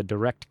more than the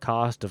direct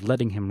cost of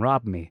letting him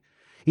rob me.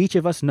 Each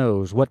of us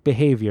knows what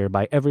behavior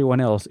by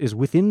everyone else is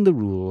within the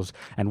rules,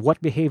 and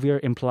what behavior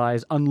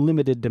implies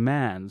unlimited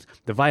demands,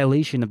 the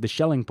violation of the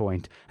Schelling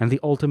point, and the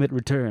ultimate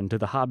return to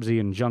the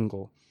Hobbesian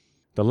jungle.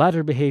 The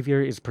latter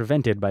behavior is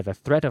prevented by the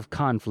threat of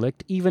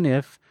conflict, even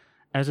if,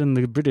 as in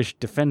the British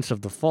defense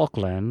of the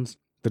Falklands,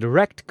 the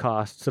direct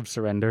costs of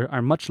surrender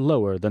are much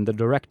lower than the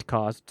direct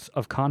costs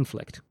of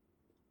conflict.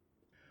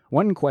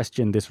 One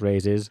question this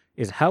raises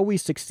is how we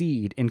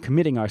succeed in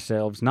committing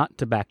ourselves not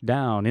to back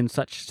down in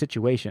such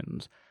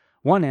situations.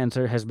 One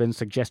answer has been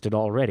suggested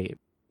already.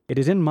 It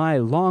is in my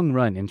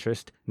long-run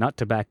interest not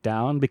to back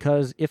down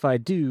because if I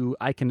do,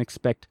 I can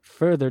expect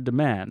further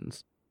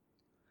demands.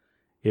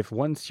 If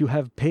once you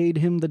have paid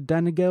him the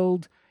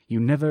Danegeld,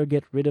 you never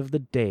get rid of the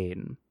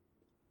Dane.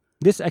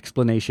 This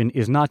explanation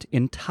is not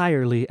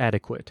entirely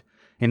adequate.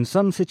 In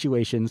some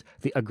situations,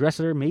 the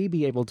aggressor may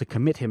be able to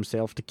commit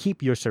himself to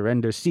keep your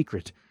surrender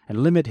secret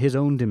and limit his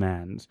own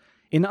demands.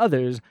 In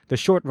others, the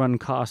short-run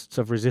costs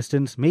of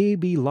resistance may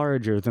be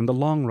larger than the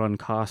long-run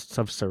costs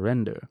of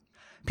surrender.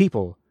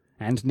 People,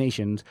 and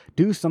nations,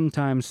 do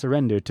sometimes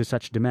surrender to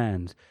such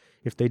demands.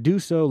 If they do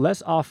so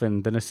less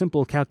often than a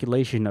simple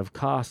calculation of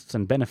costs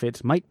and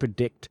benefits might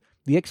predict,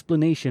 the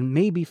explanation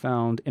may be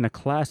found in a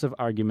class of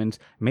arguments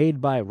made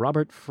by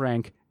Robert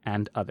Frank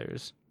and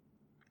others.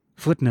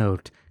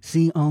 Footnote: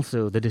 see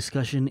also the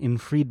discussion in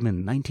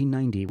Friedman,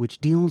 1990, which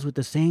deals with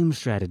the same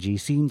strategy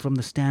seen from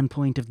the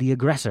standpoint of the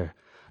aggressor,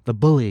 the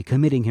bully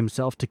committing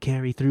himself to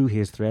carry through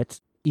his threats,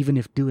 even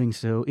if doing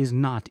so is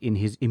not in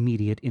his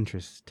immediate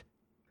interest.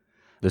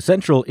 The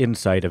central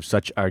insight of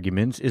such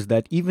arguments is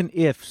that even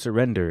if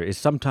surrender is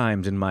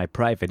sometimes in my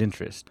private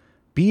interest,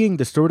 Being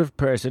the sort of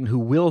person who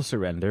will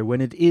surrender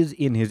when it is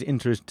in his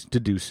interest to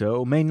do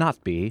so may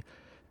not be,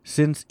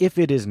 since if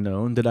it is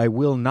known that I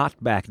will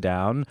not back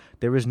down,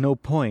 there is no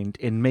point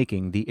in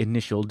making the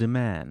initial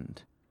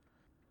demand.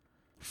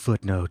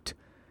 Footnote: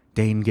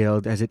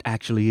 Danegeld as it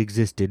actually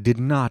existed did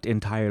not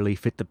entirely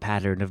fit the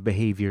pattern of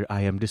behavior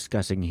I am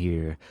discussing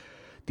here.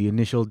 The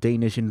initial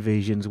Danish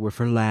invasions were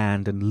for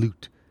land and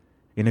loot.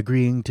 In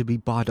agreeing to be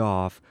bought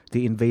off,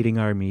 the invading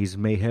armies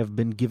may have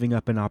been giving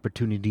up an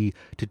opportunity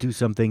to do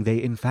something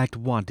they in fact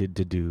wanted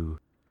to do.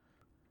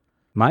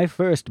 My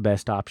first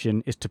best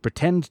option is to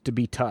pretend to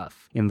be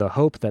tough, in the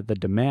hope that the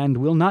demand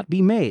will not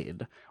be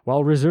made,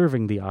 while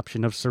reserving the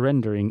option of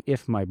surrendering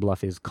if my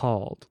bluff is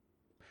called.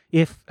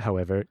 If,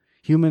 however,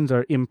 humans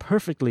are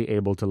imperfectly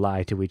able to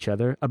lie to each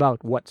other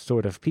about what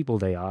sort of people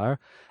they are,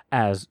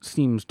 as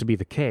seems to be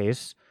the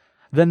case,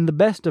 then the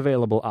best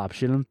available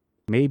option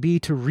may be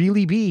to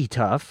really be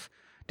tough,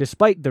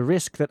 despite the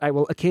risk that I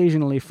will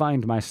occasionally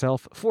find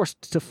myself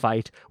forced to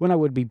fight when I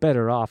would be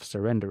better off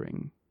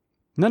surrendering.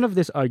 None of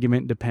this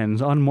argument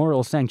depends on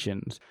moral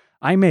sanctions.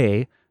 I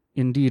may,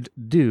 indeed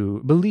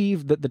do,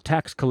 believe that the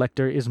tax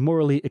collector is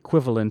morally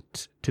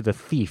equivalent to the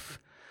thief.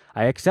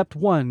 I accept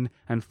one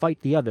and fight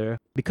the other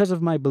because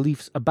of my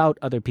beliefs about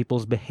other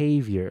people's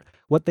behavior,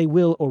 what they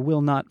will or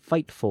will not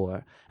fight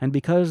for, and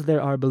because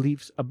there are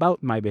beliefs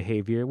about my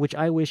behavior which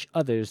I wish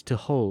others to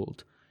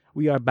hold.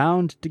 We are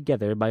bound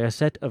together by a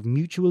set of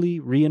mutually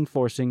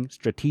reinforcing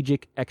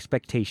strategic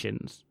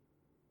expectations.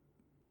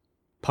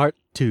 Part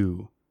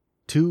 2.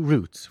 Two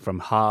routes from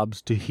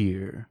Hobbes to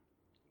here.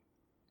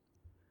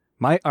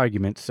 My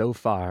argument so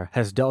far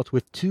has dealt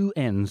with two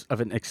ends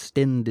of an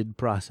extended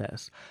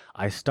process.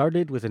 I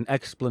started with an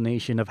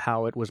explanation of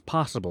how it was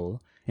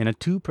possible, in a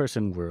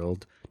two-person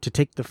world, to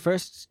take the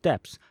first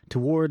steps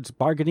towards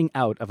bargaining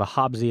out of a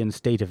Hobbesian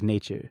state of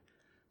nature.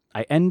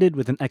 I ended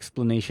with an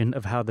explanation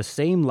of how the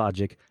same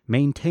logic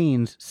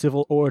maintains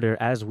civil order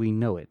as we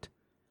know it.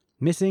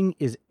 Missing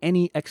is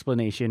any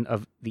explanation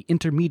of the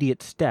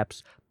intermediate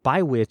steps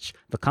by which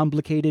the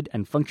complicated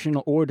and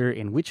functional order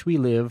in which we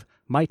live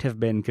might have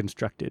been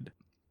constructed.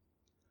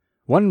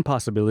 One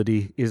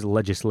possibility is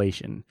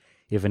legislation.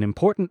 If an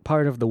important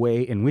part of the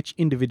way in which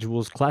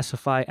individuals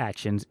classify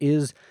actions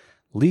is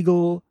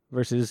legal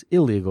versus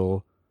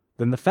illegal,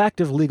 then the fact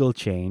of legal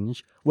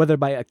change, whether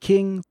by a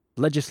king,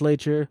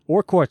 legislature,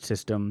 or court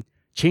system,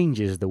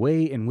 changes the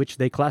way in which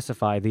they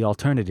classify the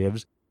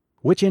alternatives,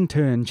 which in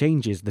turn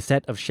changes the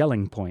set of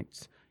Schelling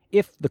points.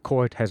 If the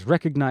court has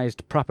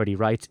recognized property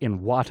rights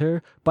in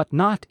water, but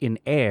not in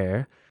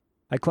air,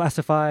 I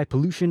classify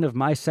pollution of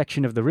my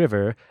section of the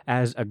river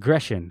as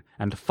aggression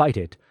and fight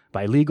it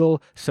by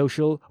legal,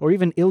 social, or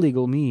even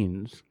illegal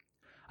means.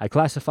 I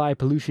classify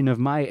pollution of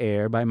my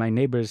air by my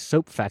neighbor's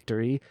soap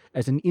factory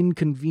as an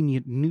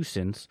inconvenient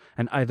nuisance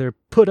and either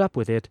put up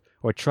with it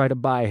or try to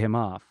buy him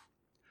off.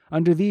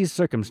 Under these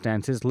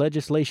circumstances,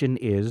 legislation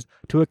is,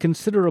 to a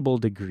considerable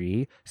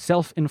degree,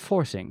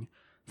 self-enforcing.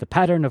 The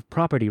pattern of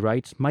property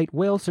rights might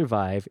well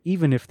survive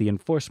even if the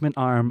enforcement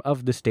arm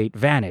of the state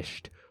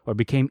vanished or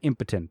became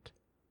impotent.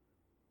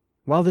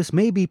 While this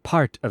may be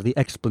part of the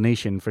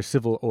explanation for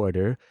civil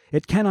order,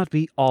 it cannot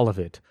be all of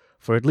it,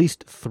 for at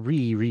least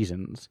three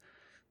reasons.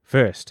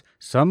 First,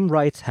 some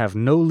rights have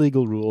no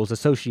legal rules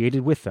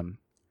associated with them.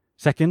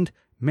 Second,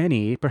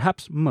 many,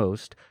 perhaps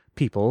most,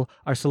 people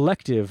are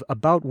selective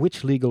about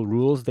which legal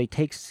rules they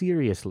take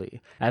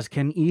seriously, as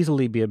can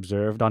easily be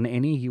observed on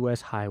any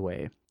U.S.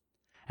 highway.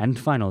 And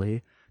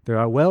finally, there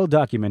are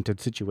well-documented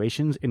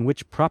situations in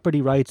which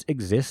property rights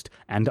exist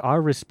and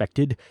are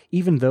respected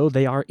even though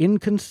they are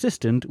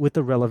inconsistent with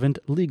the relevant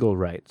legal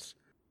rights.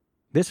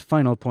 This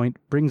final point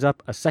brings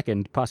up a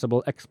second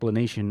possible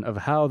explanation of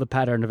how the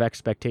pattern of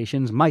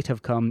expectations might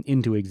have come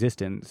into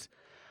existence,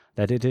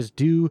 that it is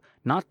due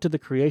not to the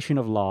creation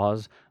of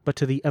laws, but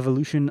to the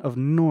evolution of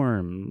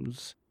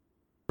norms.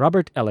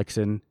 Robert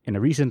Ellickson, in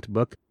a recent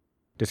book,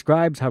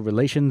 describes how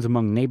relations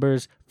among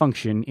neighbors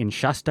function in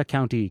Shasta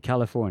County,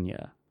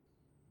 California.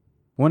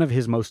 One of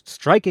his most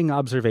striking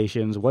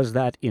observations was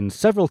that in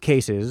several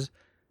cases,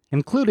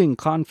 including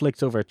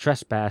conflicts over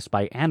trespass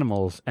by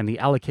animals and the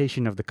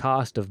allocation of the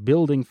cost of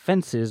building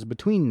fences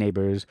between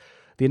neighbors,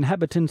 the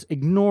inhabitants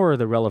ignore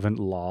the relevant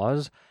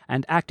laws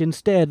and act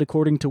instead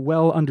according to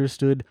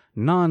well-understood,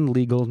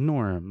 non-legal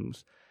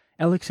norms.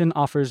 Ellickson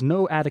offers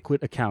no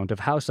adequate account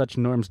of how such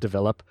norms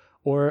develop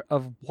or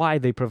of why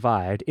they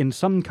provide, in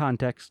some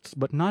contexts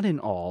but not in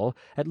all,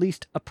 at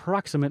least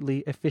approximately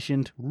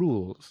efficient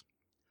rules.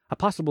 A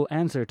possible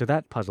answer to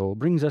that puzzle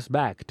brings us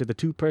back to the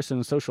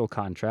two-person social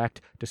contract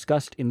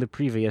discussed in the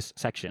previous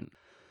section.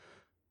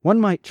 One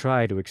might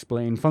try to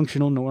explain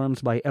functional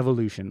norms by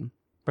evolution.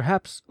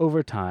 Perhaps,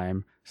 over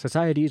time,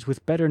 societies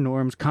with better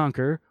norms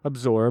conquer,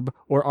 absorb,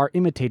 or are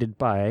imitated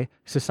by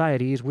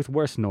societies with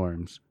worse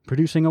norms,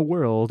 producing a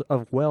world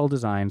of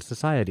well-designed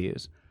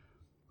societies.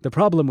 The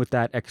problem with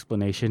that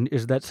explanation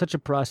is that such a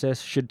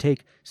process should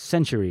take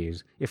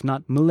centuries, if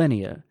not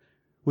millennia,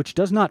 which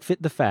does not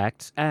fit the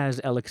facts as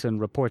Ellickson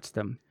reports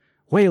them.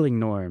 Whaling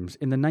norms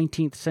in the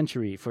 19th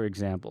century, for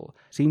example,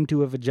 seem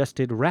to have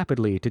adjusted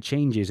rapidly to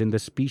changes in the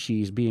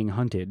species being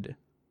hunted.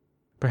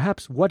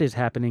 Perhaps what is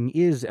happening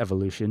is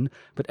evolution,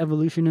 but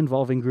evolution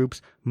involving groups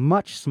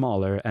much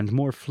smaller and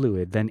more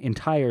fluid than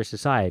entire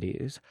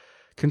societies.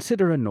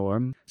 Consider a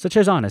norm, such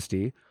as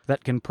honesty,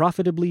 that can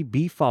profitably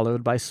be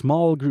followed by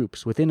small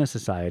groups within a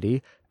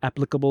society,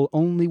 applicable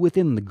only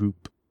within the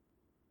group.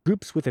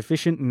 Groups with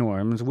efficient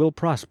norms will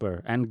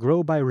prosper and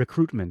grow by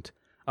recruitment.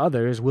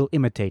 Others will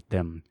imitate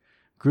them.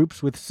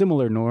 Groups with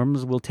similar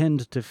norms will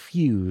tend to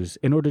fuse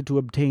in order to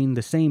obtain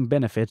the same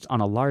benefits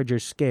on a larger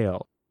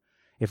scale.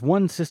 If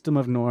one system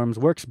of norms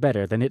works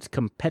better than its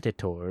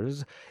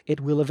competitors,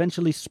 it will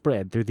eventually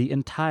spread through the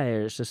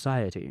entire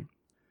society.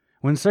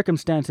 When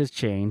circumstances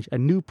change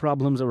and new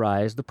problems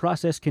arise, the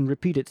process can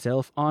repeat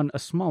itself on a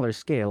smaller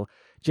scale,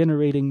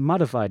 generating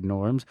modified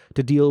norms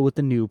to deal with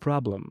the new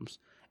problems.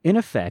 In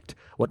effect,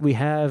 what we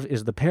have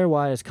is the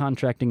pairwise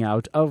contracting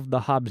out of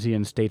the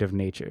Hobbesian state of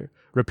nature,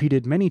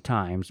 repeated many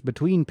times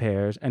between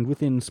pairs and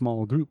within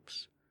small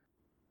groups.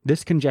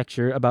 This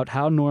conjecture about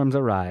how norms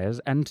arise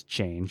and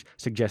change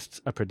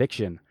suggests a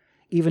prediction.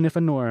 Even if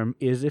a norm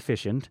is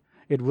efficient,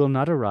 it will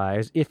not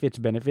arise if its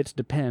benefits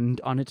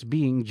depend on its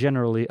being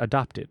generally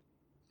adopted.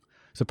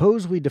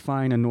 Suppose we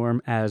define a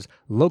norm as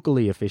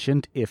locally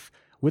efficient if,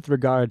 with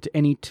regard to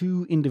any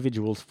two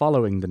individuals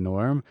following the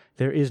norm,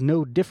 there is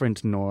no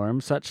different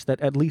norm such that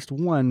at least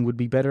one would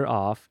be better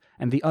off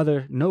and the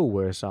other no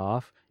worse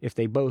off if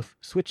they both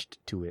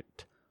switched to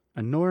it.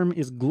 A norm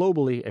is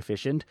globally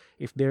efficient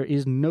if there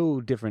is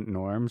no different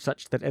norm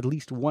such that at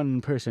least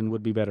one person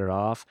would be better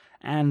off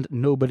and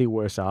nobody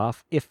worse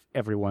off if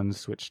everyone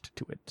switched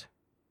to it.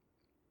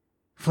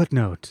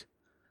 Footnote: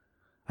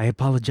 I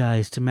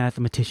apologize to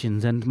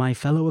mathematicians and my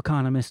fellow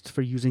economists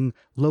for using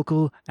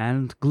local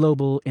and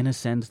global in a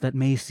sense that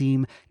may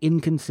seem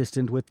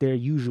inconsistent with their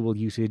usual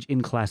usage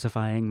in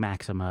classifying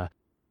maxima.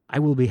 I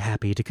will be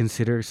happy to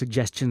consider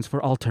suggestions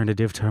for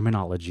alternative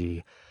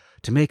terminology.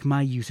 To make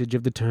my usage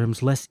of the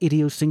terms less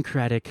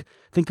idiosyncratic,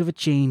 think of a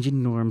change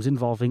in norms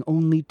involving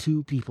only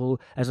two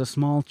people as a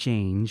small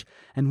change,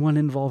 and one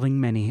involving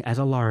many as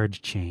a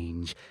large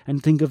change,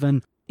 and think of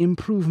an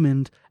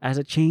improvement as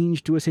a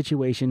change to a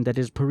situation that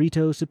is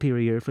Pareto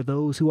superior for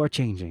those who are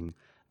changing.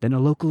 Then a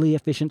locally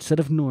efficient set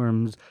of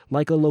norms,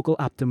 like a local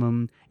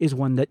optimum, is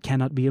one that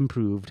cannot be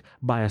improved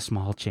by a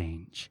small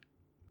change.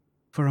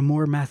 For a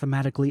more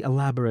mathematically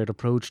elaborate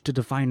approach to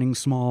defining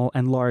small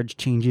and large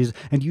changes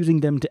and using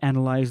them to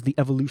analyze the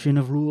evolution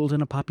of rules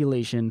in a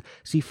population,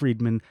 see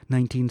Friedman,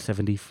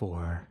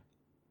 1974.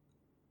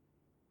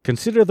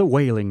 Consider the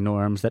whaling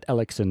norms that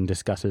Ellickson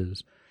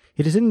discusses.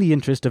 It is in the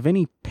interest of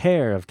any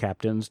pair of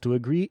captains to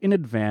agree in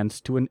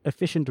advance to an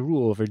efficient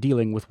rule for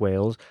dealing with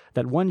whales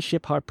that one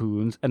ship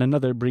harpoons and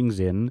another brings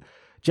in,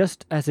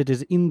 just as it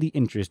is in the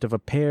interest of a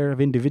pair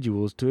of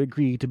individuals to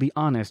agree to be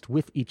honest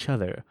with each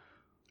other.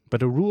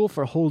 But a rule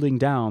for holding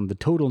down the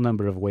total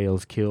number of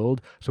whales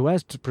killed so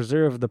as to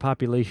preserve the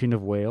population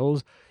of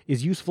whales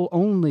is useful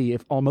only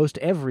if almost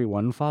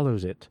everyone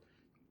follows it.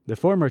 The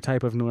former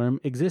type of norm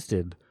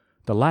existed.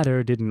 The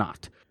latter did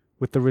not,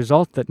 with the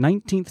result that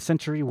 19th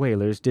century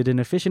whalers did an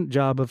efficient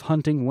job of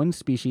hunting one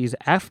species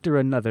after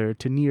another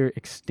to near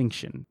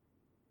extinction.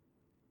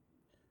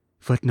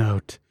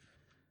 Footnote: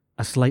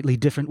 a slightly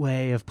different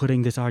way of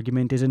putting this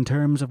argument is in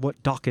terms of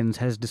what Dawkins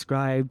has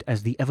described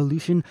as the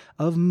evolution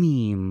of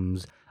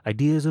memes,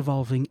 ideas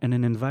evolving in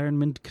an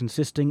environment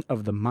consisting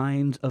of the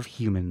minds of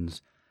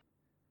humans.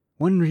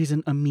 One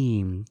reason a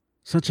meme,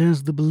 such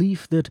as the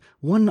belief that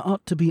one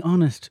ought to be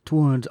honest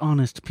towards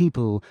honest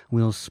people,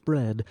 will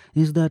spread,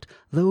 is that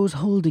those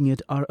holding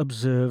it are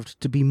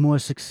observed to be more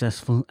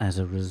successful as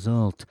a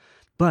result.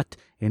 But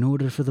in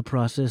order for the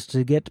process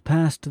to get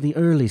past the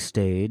early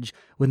stage,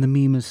 when the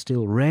meme is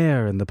still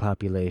rare in the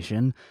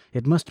population,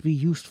 it must be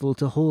useful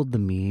to hold the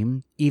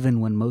meme,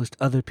 even when most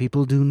other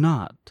people do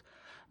not.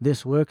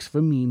 This works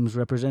for memes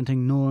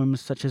representing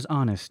norms such as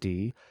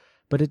honesty,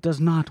 but it does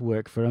not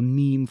work for a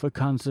meme for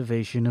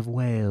conservation of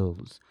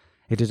whales.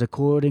 It is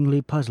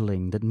accordingly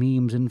puzzling that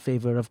memes in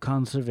favor of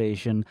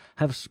conservation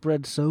have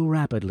spread so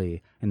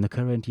rapidly in the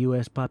current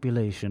U.S.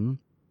 population,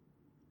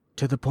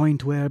 to the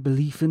point where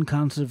belief in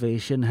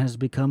conservation has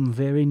become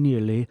very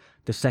nearly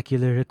the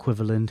secular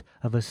equivalent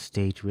of a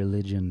state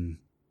religion.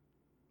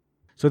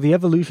 So the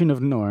evolution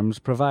of norms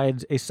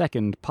provides a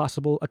second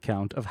possible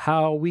account of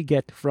how we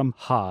get from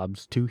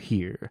Hobbes to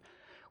here,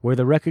 where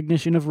the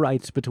recognition of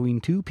rights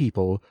between two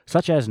people,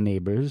 such as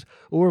neighbors,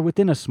 or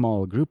within a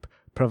small group,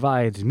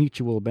 provides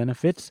mutual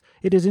benefits.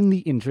 It is in the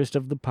interest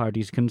of the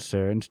parties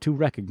concerned to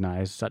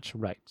recognize such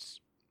rights.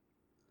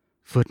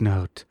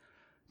 Footnote: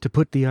 to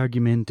put the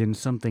argument in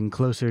something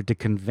closer to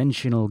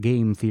conventional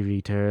game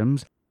theory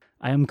terms,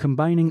 I am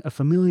combining a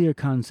familiar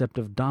concept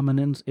of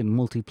dominance in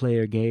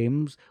multiplayer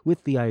games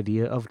with the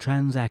idea of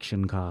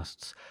transaction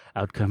costs.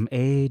 Outcome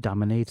A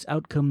dominates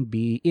outcome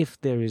B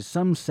if there is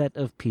some set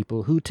of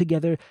people who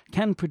together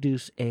can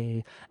produce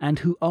A and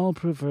who all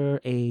prefer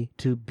A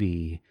to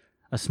B.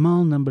 A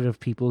small number of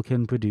people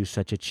can produce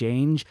such a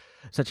change,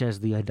 such as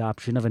the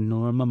adoption of a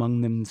norm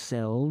among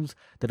themselves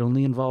that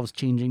only involves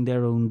changing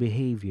their own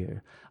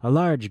behavior. A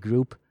large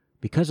group,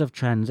 because of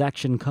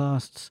transaction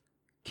costs,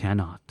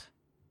 cannot.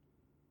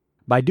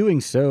 By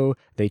doing so,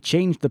 they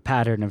change the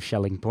pattern of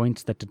Schelling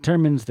points that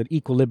determines the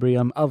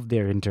equilibrium of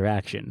their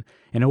interaction,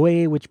 in a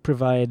way which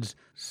provides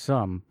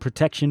some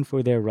protection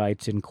for their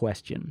rights in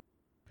question.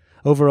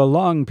 Over a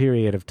long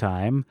period of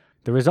time,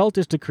 the result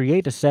is to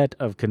create a set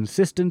of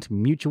consistent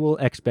mutual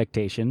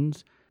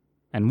expectations,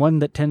 and one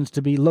that tends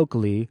to be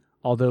locally,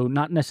 although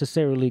not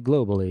necessarily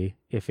globally,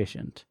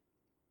 efficient.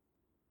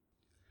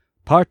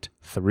 Part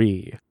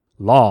 3.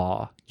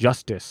 Law,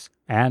 Justice,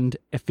 and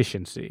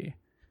Efficiency.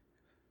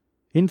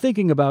 In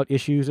thinking about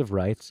issues of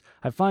rights,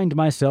 I find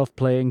myself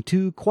playing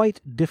two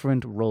quite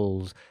different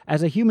roles.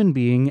 As a human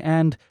being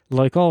and,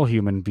 like all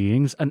human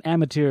beings, an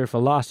amateur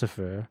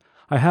philosopher,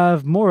 I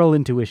have moral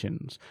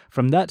intuitions.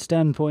 From that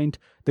standpoint,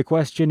 the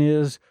question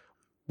is,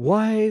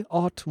 why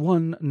ought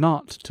one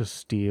not to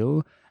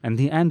steal? And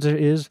the answer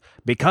is,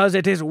 because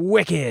it is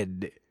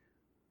wicked!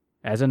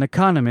 As an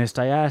economist,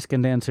 I ask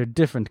and answer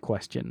different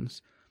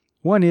questions.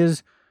 One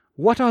is,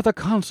 what are the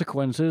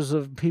consequences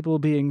of people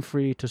being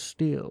free to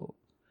steal?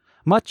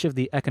 Much of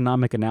the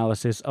economic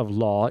analysis of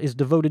law is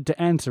devoted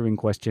to answering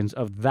questions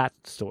of that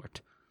sort.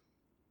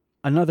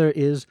 Another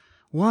is,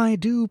 why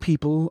do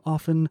people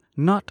often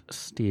not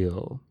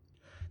steal?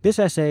 This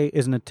essay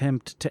is an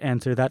attempt to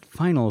answer that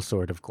final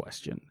sort of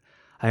question.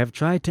 I have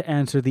tried to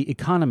answer the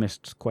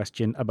economist's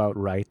question about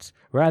rights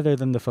rather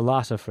than the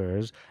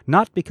philosopher's,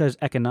 not because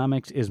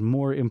economics is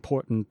more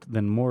important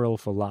than moral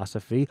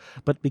philosophy,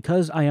 but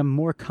because I am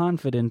more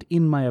confident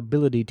in my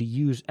ability to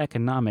use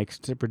economics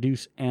to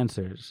produce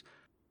answers.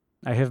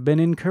 I have been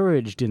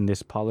encouraged in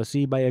this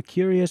policy by a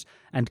curious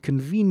and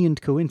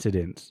convenient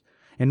coincidence.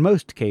 In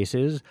most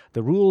cases,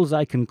 the rules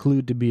I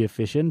conclude to be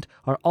efficient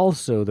are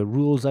also the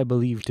rules I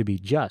believe to be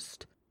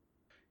just.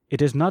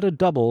 It is not a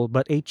double,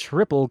 but a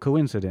triple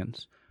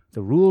coincidence.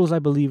 The rules I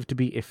believe to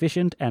be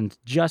efficient and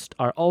just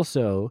are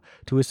also,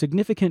 to a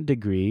significant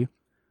degree,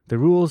 the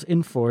rules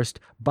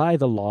enforced by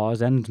the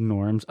laws and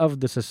norms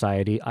of the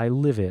society I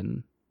live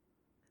in.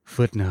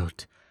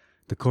 Footnote: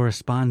 the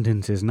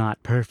correspondence is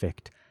not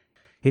perfect.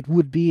 It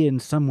would be in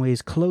some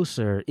ways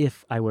closer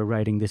if I were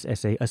writing this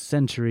essay a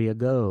century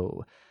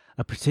ago.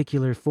 A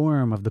particular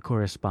form of the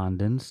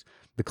correspondence,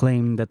 the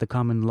claim that the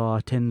common law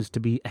tends to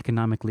be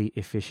economically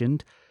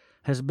efficient,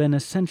 has been a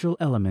central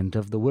element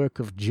of the work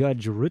of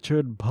Judge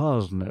Richard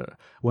Posner,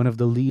 one of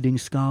the leading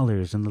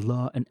scholars in the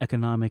law and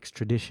economics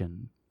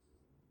tradition.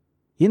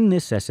 In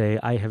this essay,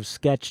 I have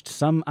sketched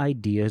some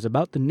ideas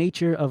about the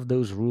nature of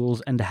those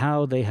rules and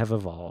how they have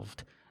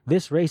evolved.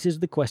 This raises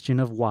the question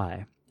of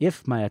why,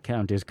 if my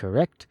account is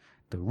correct,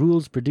 the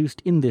rules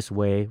produced in this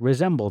way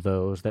resemble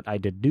those that I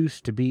deduce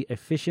to be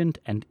efficient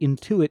and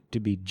intuit to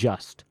be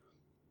just.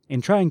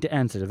 In trying to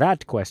answer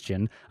that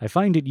question, I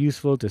find it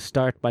useful to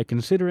start by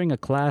considering a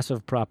class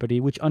of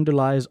property which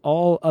underlies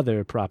all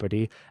other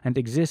property and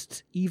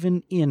exists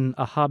even in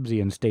a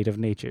Hobbesian state of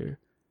nature.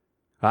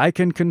 I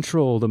can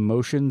control the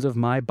motions of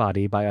my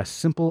body by a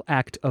simple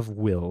act of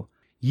will.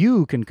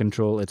 You can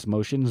control its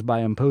motions by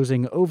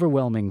imposing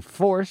overwhelming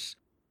force,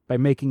 by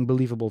making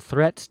believable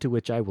threats to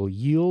which I will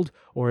yield,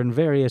 or in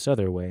various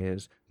other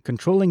ways.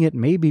 Controlling it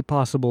may be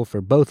possible for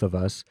both of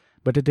us,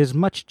 but it is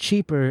much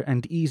cheaper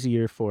and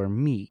easier for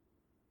me.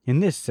 In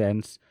this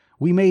sense,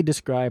 we may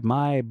describe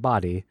my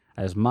body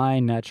as my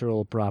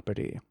natural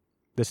property.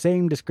 The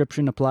same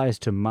description applies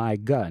to my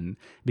gun,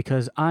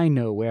 because I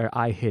know where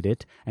I hid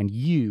it, and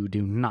you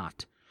do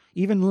not.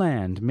 Even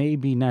land may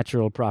be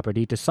natural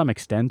property to some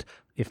extent,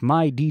 if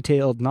my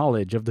detailed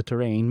knowledge of the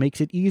terrain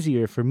makes it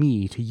easier for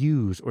me to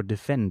use or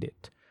defend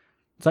it.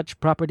 Such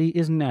property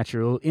is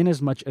natural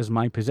inasmuch as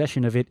my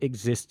possession of it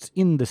exists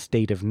in the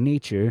state of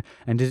nature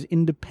and is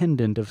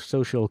independent of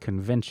social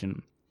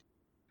convention.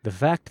 The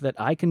fact that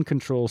I can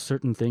control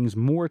certain things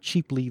more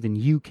cheaply than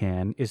you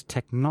can is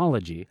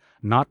technology,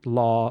 not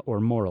law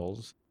or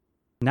morals.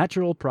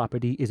 Natural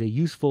property is a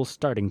useful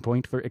starting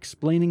point for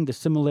explaining the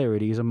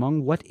similarities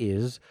among what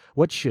is,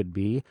 what should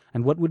be,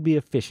 and what would be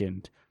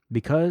efficient,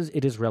 because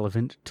it is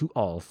relevant to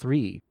all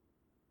three.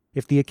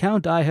 If the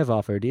account I have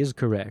offered is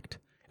correct,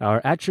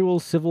 our actual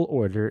civil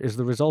order is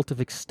the result of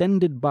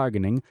extended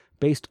bargaining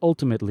based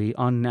ultimately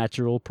on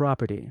natural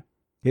property.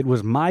 It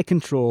was my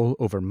control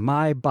over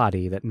my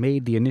body that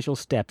made the initial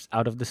steps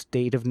out of the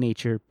state of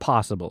nature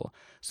possible,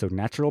 so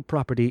natural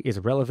property is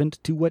relevant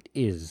to what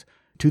is,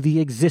 to the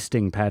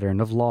existing pattern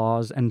of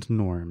laws and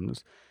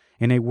norms.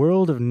 In a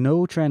world of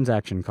no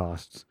transaction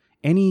costs,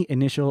 any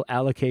initial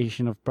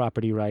allocation of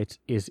property rights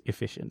is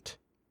efficient.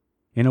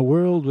 In a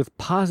world with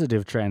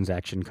positive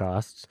transaction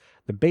costs,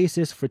 the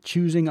basis for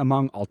choosing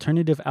among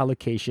alternative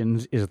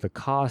allocations is the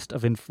cost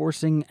of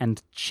enforcing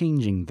and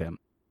changing them.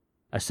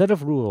 A set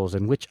of rules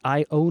in which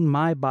I own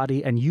my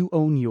body and you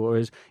own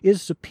yours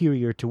is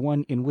superior to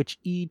one in which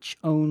each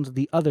owns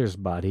the other's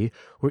body,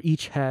 or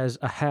each has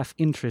a half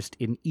interest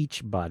in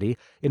each body,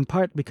 in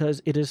part because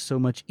it is so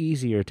much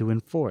easier to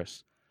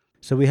enforce.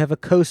 So we have a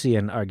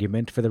Coasian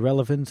argument for the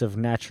relevance of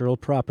natural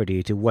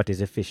property to what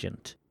is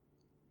efficient.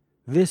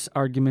 This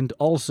argument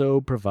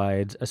also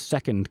provides a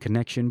second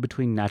connection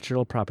between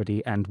natural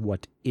property and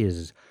what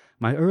is.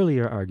 My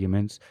earlier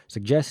arguments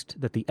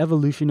suggest that the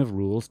evolution of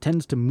rules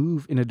tends to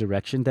move in a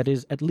direction that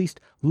is at least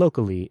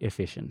locally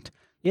efficient.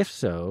 If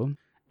so,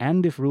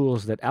 and if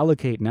rules that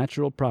allocate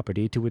natural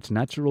property to its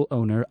natural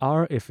owner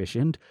are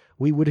efficient,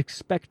 we would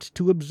expect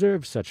to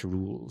observe such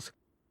rules.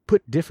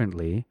 Put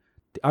differently,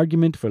 the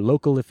argument for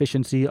local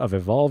efficiency of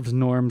evolved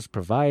norms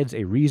provides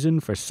a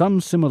reason for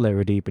some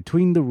similarity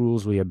between the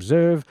rules we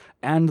observe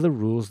and the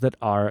rules that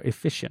are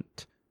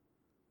efficient.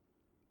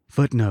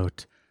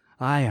 Footnote: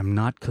 I am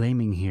not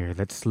claiming here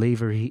that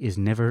slavery is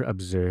never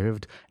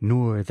observed,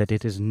 nor that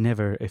it is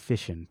never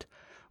efficient.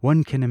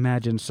 One can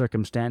imagine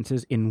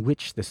circumstances in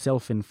which the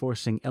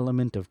self-enforcing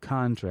element of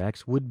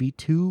contracts would be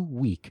too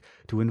weak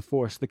to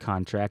enforce the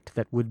contract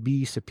that would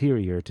be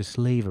superior to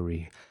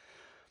slavery.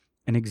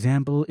 An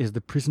example is the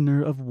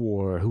prisoner of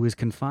war who is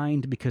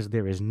confined because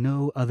there is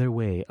no other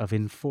way of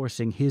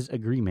enforcing his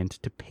agreement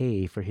to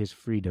pay for his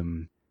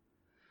freedom.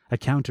 A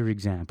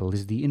counterexample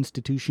is the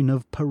institution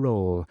of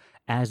parole,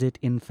 as it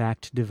in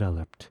fact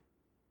developed.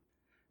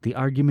 The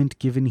argument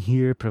given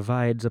here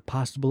provides a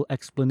possible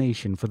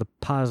explanation for the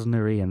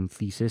Posnerian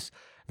thesis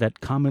that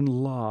common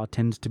law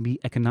tends to be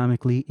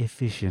economically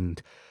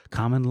efficient.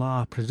 Common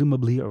law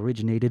presumably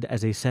originated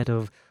as a set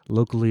of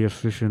locally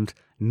efficient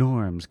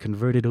norms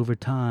converted over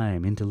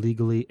time into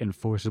legally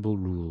enforceable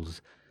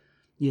rules.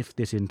 If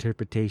this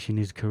interpretation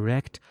is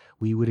correct,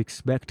 we would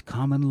expect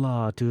common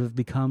law to have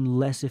become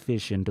less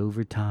efficient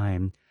over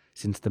time,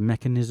 since the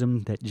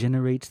mechanism that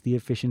generates the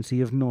efficiency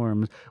of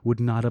norms would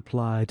not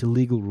apply to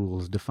legal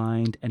rules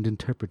defined and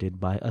interpreted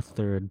by a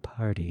third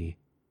party.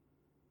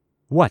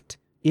 What,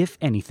 if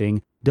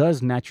anything,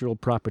 does natural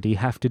property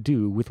have to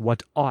do with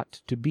what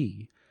ought to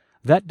be?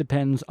 That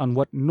depends on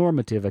what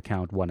normative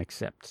account one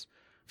accepts.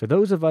 For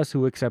those of us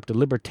who accept a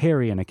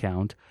libertarian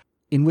account,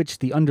 in which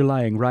the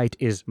underlying right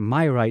is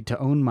my right to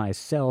own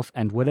myself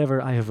and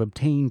whatever I have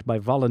obtained by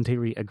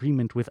voluntary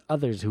agreement with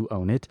others who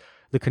own it,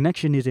 the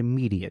connection is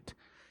immediate.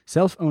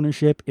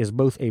 Self-ownership is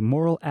both a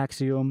moral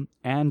axiom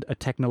and a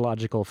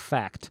technological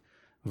fact.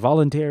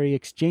 Voluntary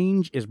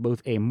exchange is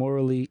both a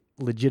morally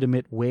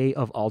legitimate way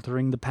of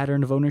altering the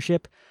pattern of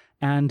ownership,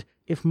 and,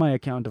 if my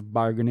account of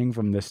bargaining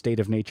from the state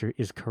of nature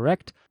is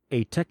correct,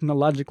 a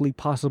technologically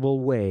possible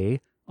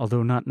way,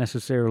 although not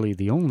necessarily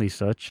the only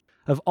such,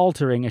 of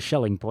altering a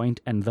Schelling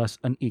point and thus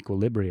an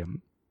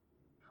equilibrium.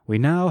 We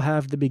now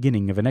have the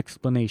beginning of an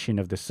explanation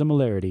of the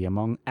similarity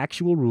among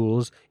actual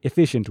rules,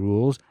 efficient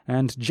rules,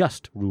 and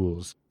just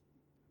rules.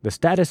 The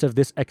status of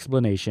this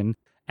explanation,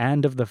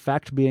 and of the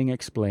fact being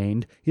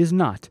explained, is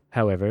not,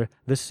 however,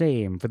 the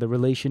same for the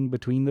relation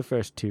between the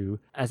first two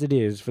as it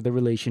is for the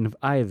relation of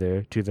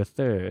either to the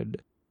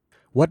third.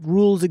 What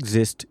rules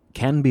exist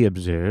can be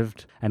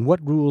observed, and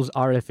what rules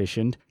are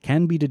efficient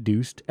can be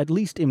deduced, at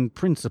least in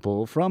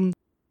principle, from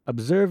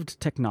observed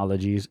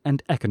technologies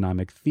and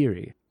economic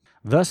theory.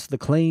 Thus, the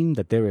claim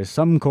that there is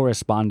some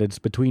correspondence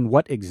between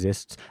what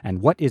exists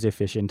and what is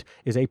efficient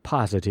is a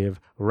positive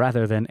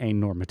rather than a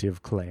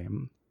normative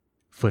claim.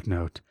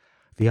 Footnote: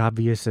 the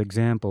obvious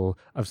example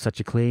of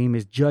such a claim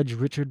is Judge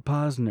Richard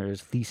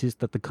Posner's thesis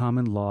that the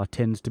common law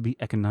tends to be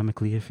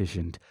economically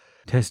efficient.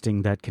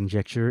 Testing that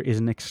conjecture is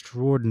an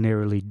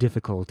extraordinarily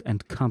difficult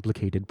and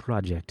complicated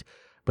project,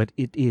 but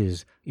it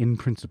is, in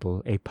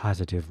principle, a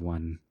positive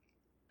one.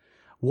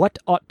 What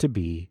ought to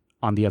be,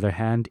 on the other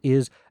hand,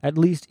 is, at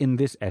least in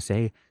this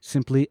essay,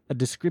 simply a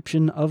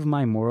description of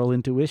my moral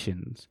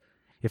intuitions.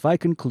 If I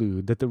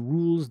conclude that the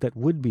rules that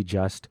would be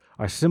just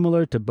are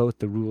similar to both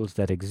the rules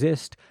that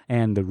exist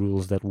and the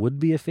rules that would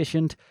be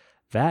efficient,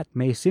 that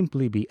may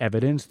simply be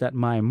evidence that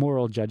my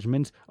moral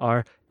judgments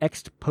are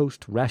ex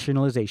post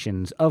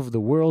rationalizations of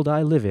the world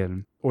I live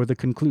in, or the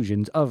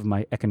conclusions of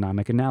my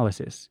economic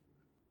analysis.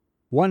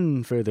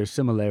 One further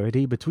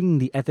similarity between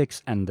the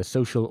ethics and the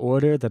social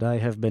order that I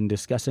have been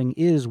discussing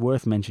is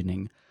worth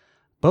mentioning.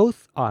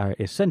 Both are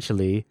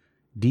essentially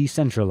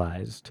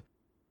decentralized.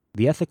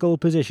 The ethical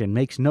position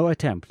makes no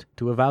attempt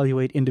to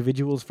evaluate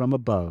individuals from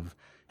above,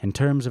 in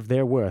terms of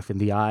their worth in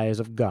the eyes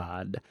of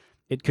God.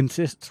 It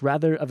consists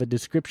rather of a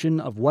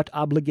description of what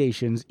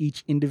obligations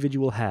each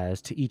individual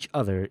has to each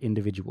other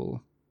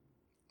individual.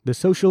 The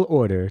social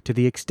order, to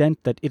the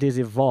extent that it is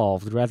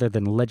evolved rather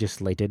than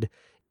legislated,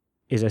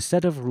 is a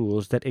set of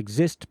rules that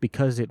exist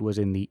because it was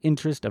in the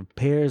interest of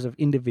pairs of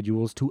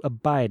individuals to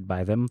abide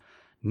by them,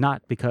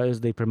 not because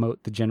they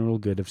promote the general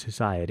good of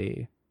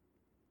society.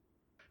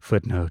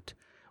 Footnote: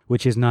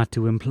 which is not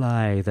to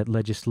imply that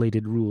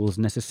legislated rules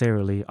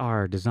necessarily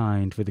are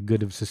designed for the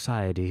good of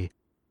society,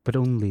 but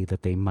only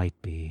that they might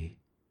be.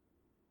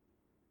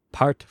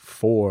 Part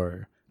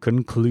 4.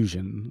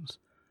 Conclusions.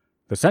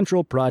 The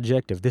central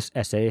project of this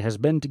essay has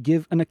been to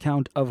give an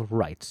account of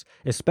rights,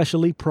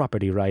 especially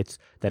property rights,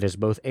 that is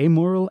both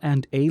amoral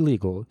and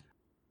illegal,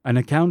 an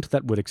account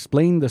that would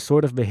explain the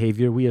sort of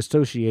behavior we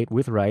associate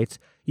with rights,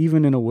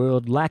 even in a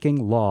world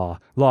lacking law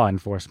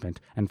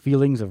enforcement, and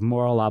feelings of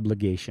moral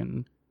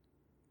obligation.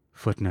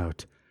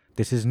 Footnote.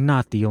 This is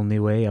not the only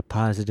way a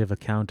positive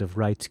account of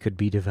rights could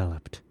be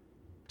developed.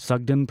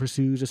 Sugden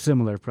pursues a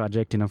similar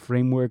project in a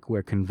framework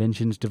where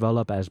conventions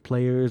develop as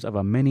players of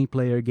a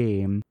many-player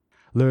game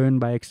learn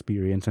by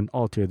experience and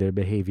alter their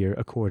behavior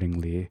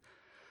accordingly.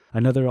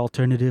 Another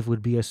alternative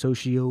would be a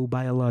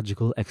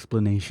socio-biological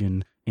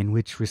explanation, in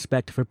which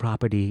respect for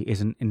property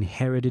is an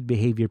inherited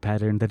behavior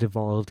pattern that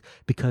evolved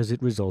because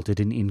it resulted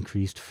in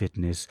increased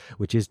fitness,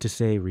 which is to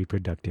say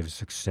reproductive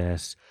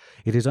success.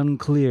 It is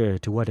unclear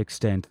to what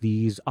extent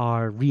these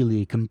are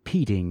really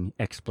competing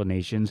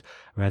explanations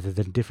rather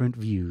than different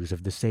views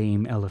of the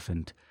same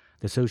elephant.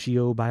 The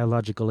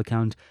socio-biological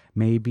account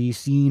may be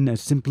seen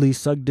as simply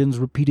Sugden's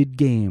repeated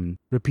game,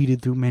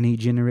 repeated through many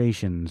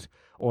generations,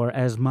 or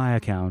as my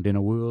account in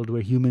a world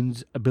where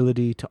humans'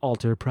 ability to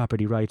alter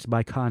property rights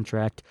by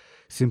contract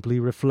simply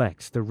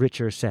reflects the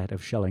richer set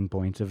of shelling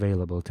points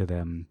available to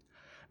them.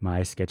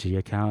 My sketchy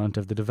account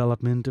of the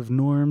development of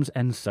norms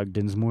and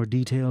Sugden's more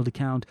detailed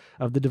account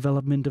of the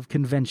development of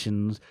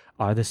conventions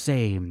are the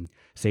same,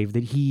 save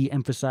that he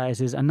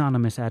emphasizes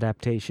anonymous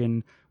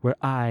adaptation, where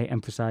I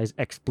emphasize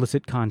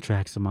explicit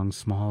contracts among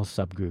small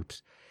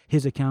subgroups.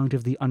 His account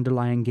of the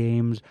underlying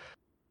games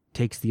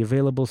takes the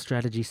available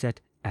strategy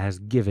set as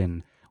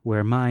given,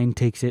 where mine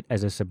takes it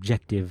as a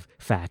subjective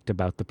fact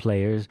about the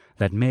players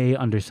that may,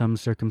 under some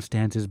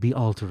circumstances, be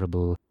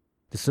alterable.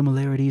 The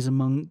similarities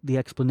among the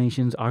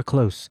explanations are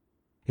close.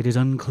 It is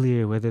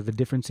unclear whether the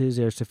differences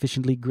are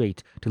sufficiently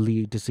great to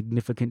lead to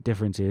significant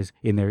differences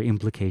in their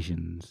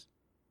implications.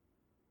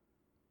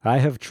 I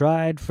have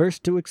tried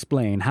first to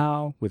explain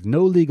how, with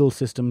no legal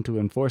system to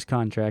enforce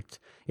contracts,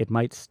 it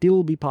might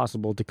still be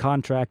possible to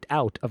contract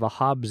out of a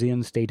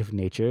Hobbesian state of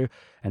nature,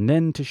 and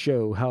then to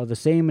show how the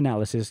same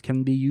analysis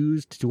can be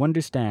used to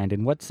understand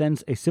in what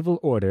sense a civil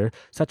order,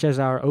 such as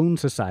our own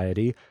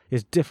society,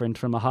 is different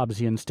from a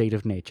Hobbesian state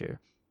of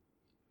nature.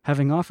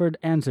 Having offered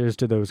answers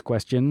to those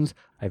questions,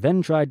 I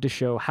then tried to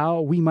show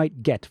how we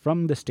might get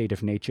from the state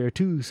of nature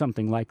to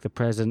something like the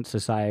present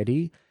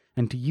society,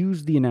 and to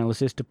use the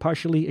analysis to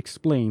partially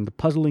explain the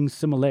puzzling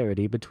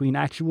similarity between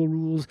actual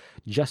rules,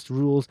 just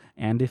rules,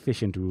 and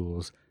efficient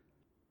rules.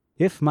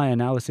 If my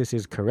analysis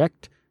is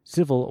correct,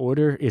 civil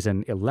order is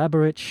an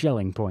elaborate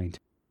shelling point,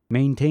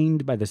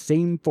 maintained by the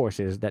same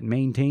forces that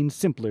maintain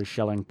simpler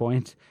shelling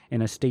points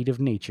in a state of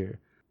nature.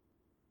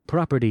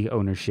 Property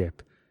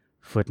ownership.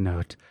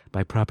 Footnote.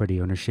 By property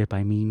ownership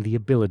I mean the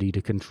ability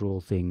to control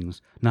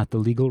things, not the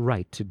legal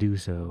right to do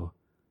so.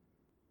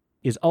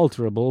 Is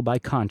alterable by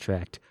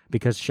contract,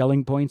 because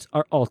shelling points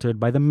are altered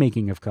by the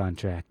making of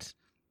contracts.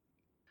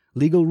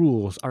 Legal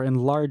rules are in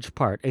large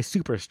part a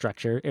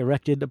superstructure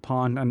erected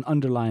upon an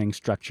underlying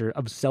structure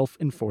of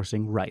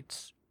self-enforcing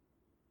rights.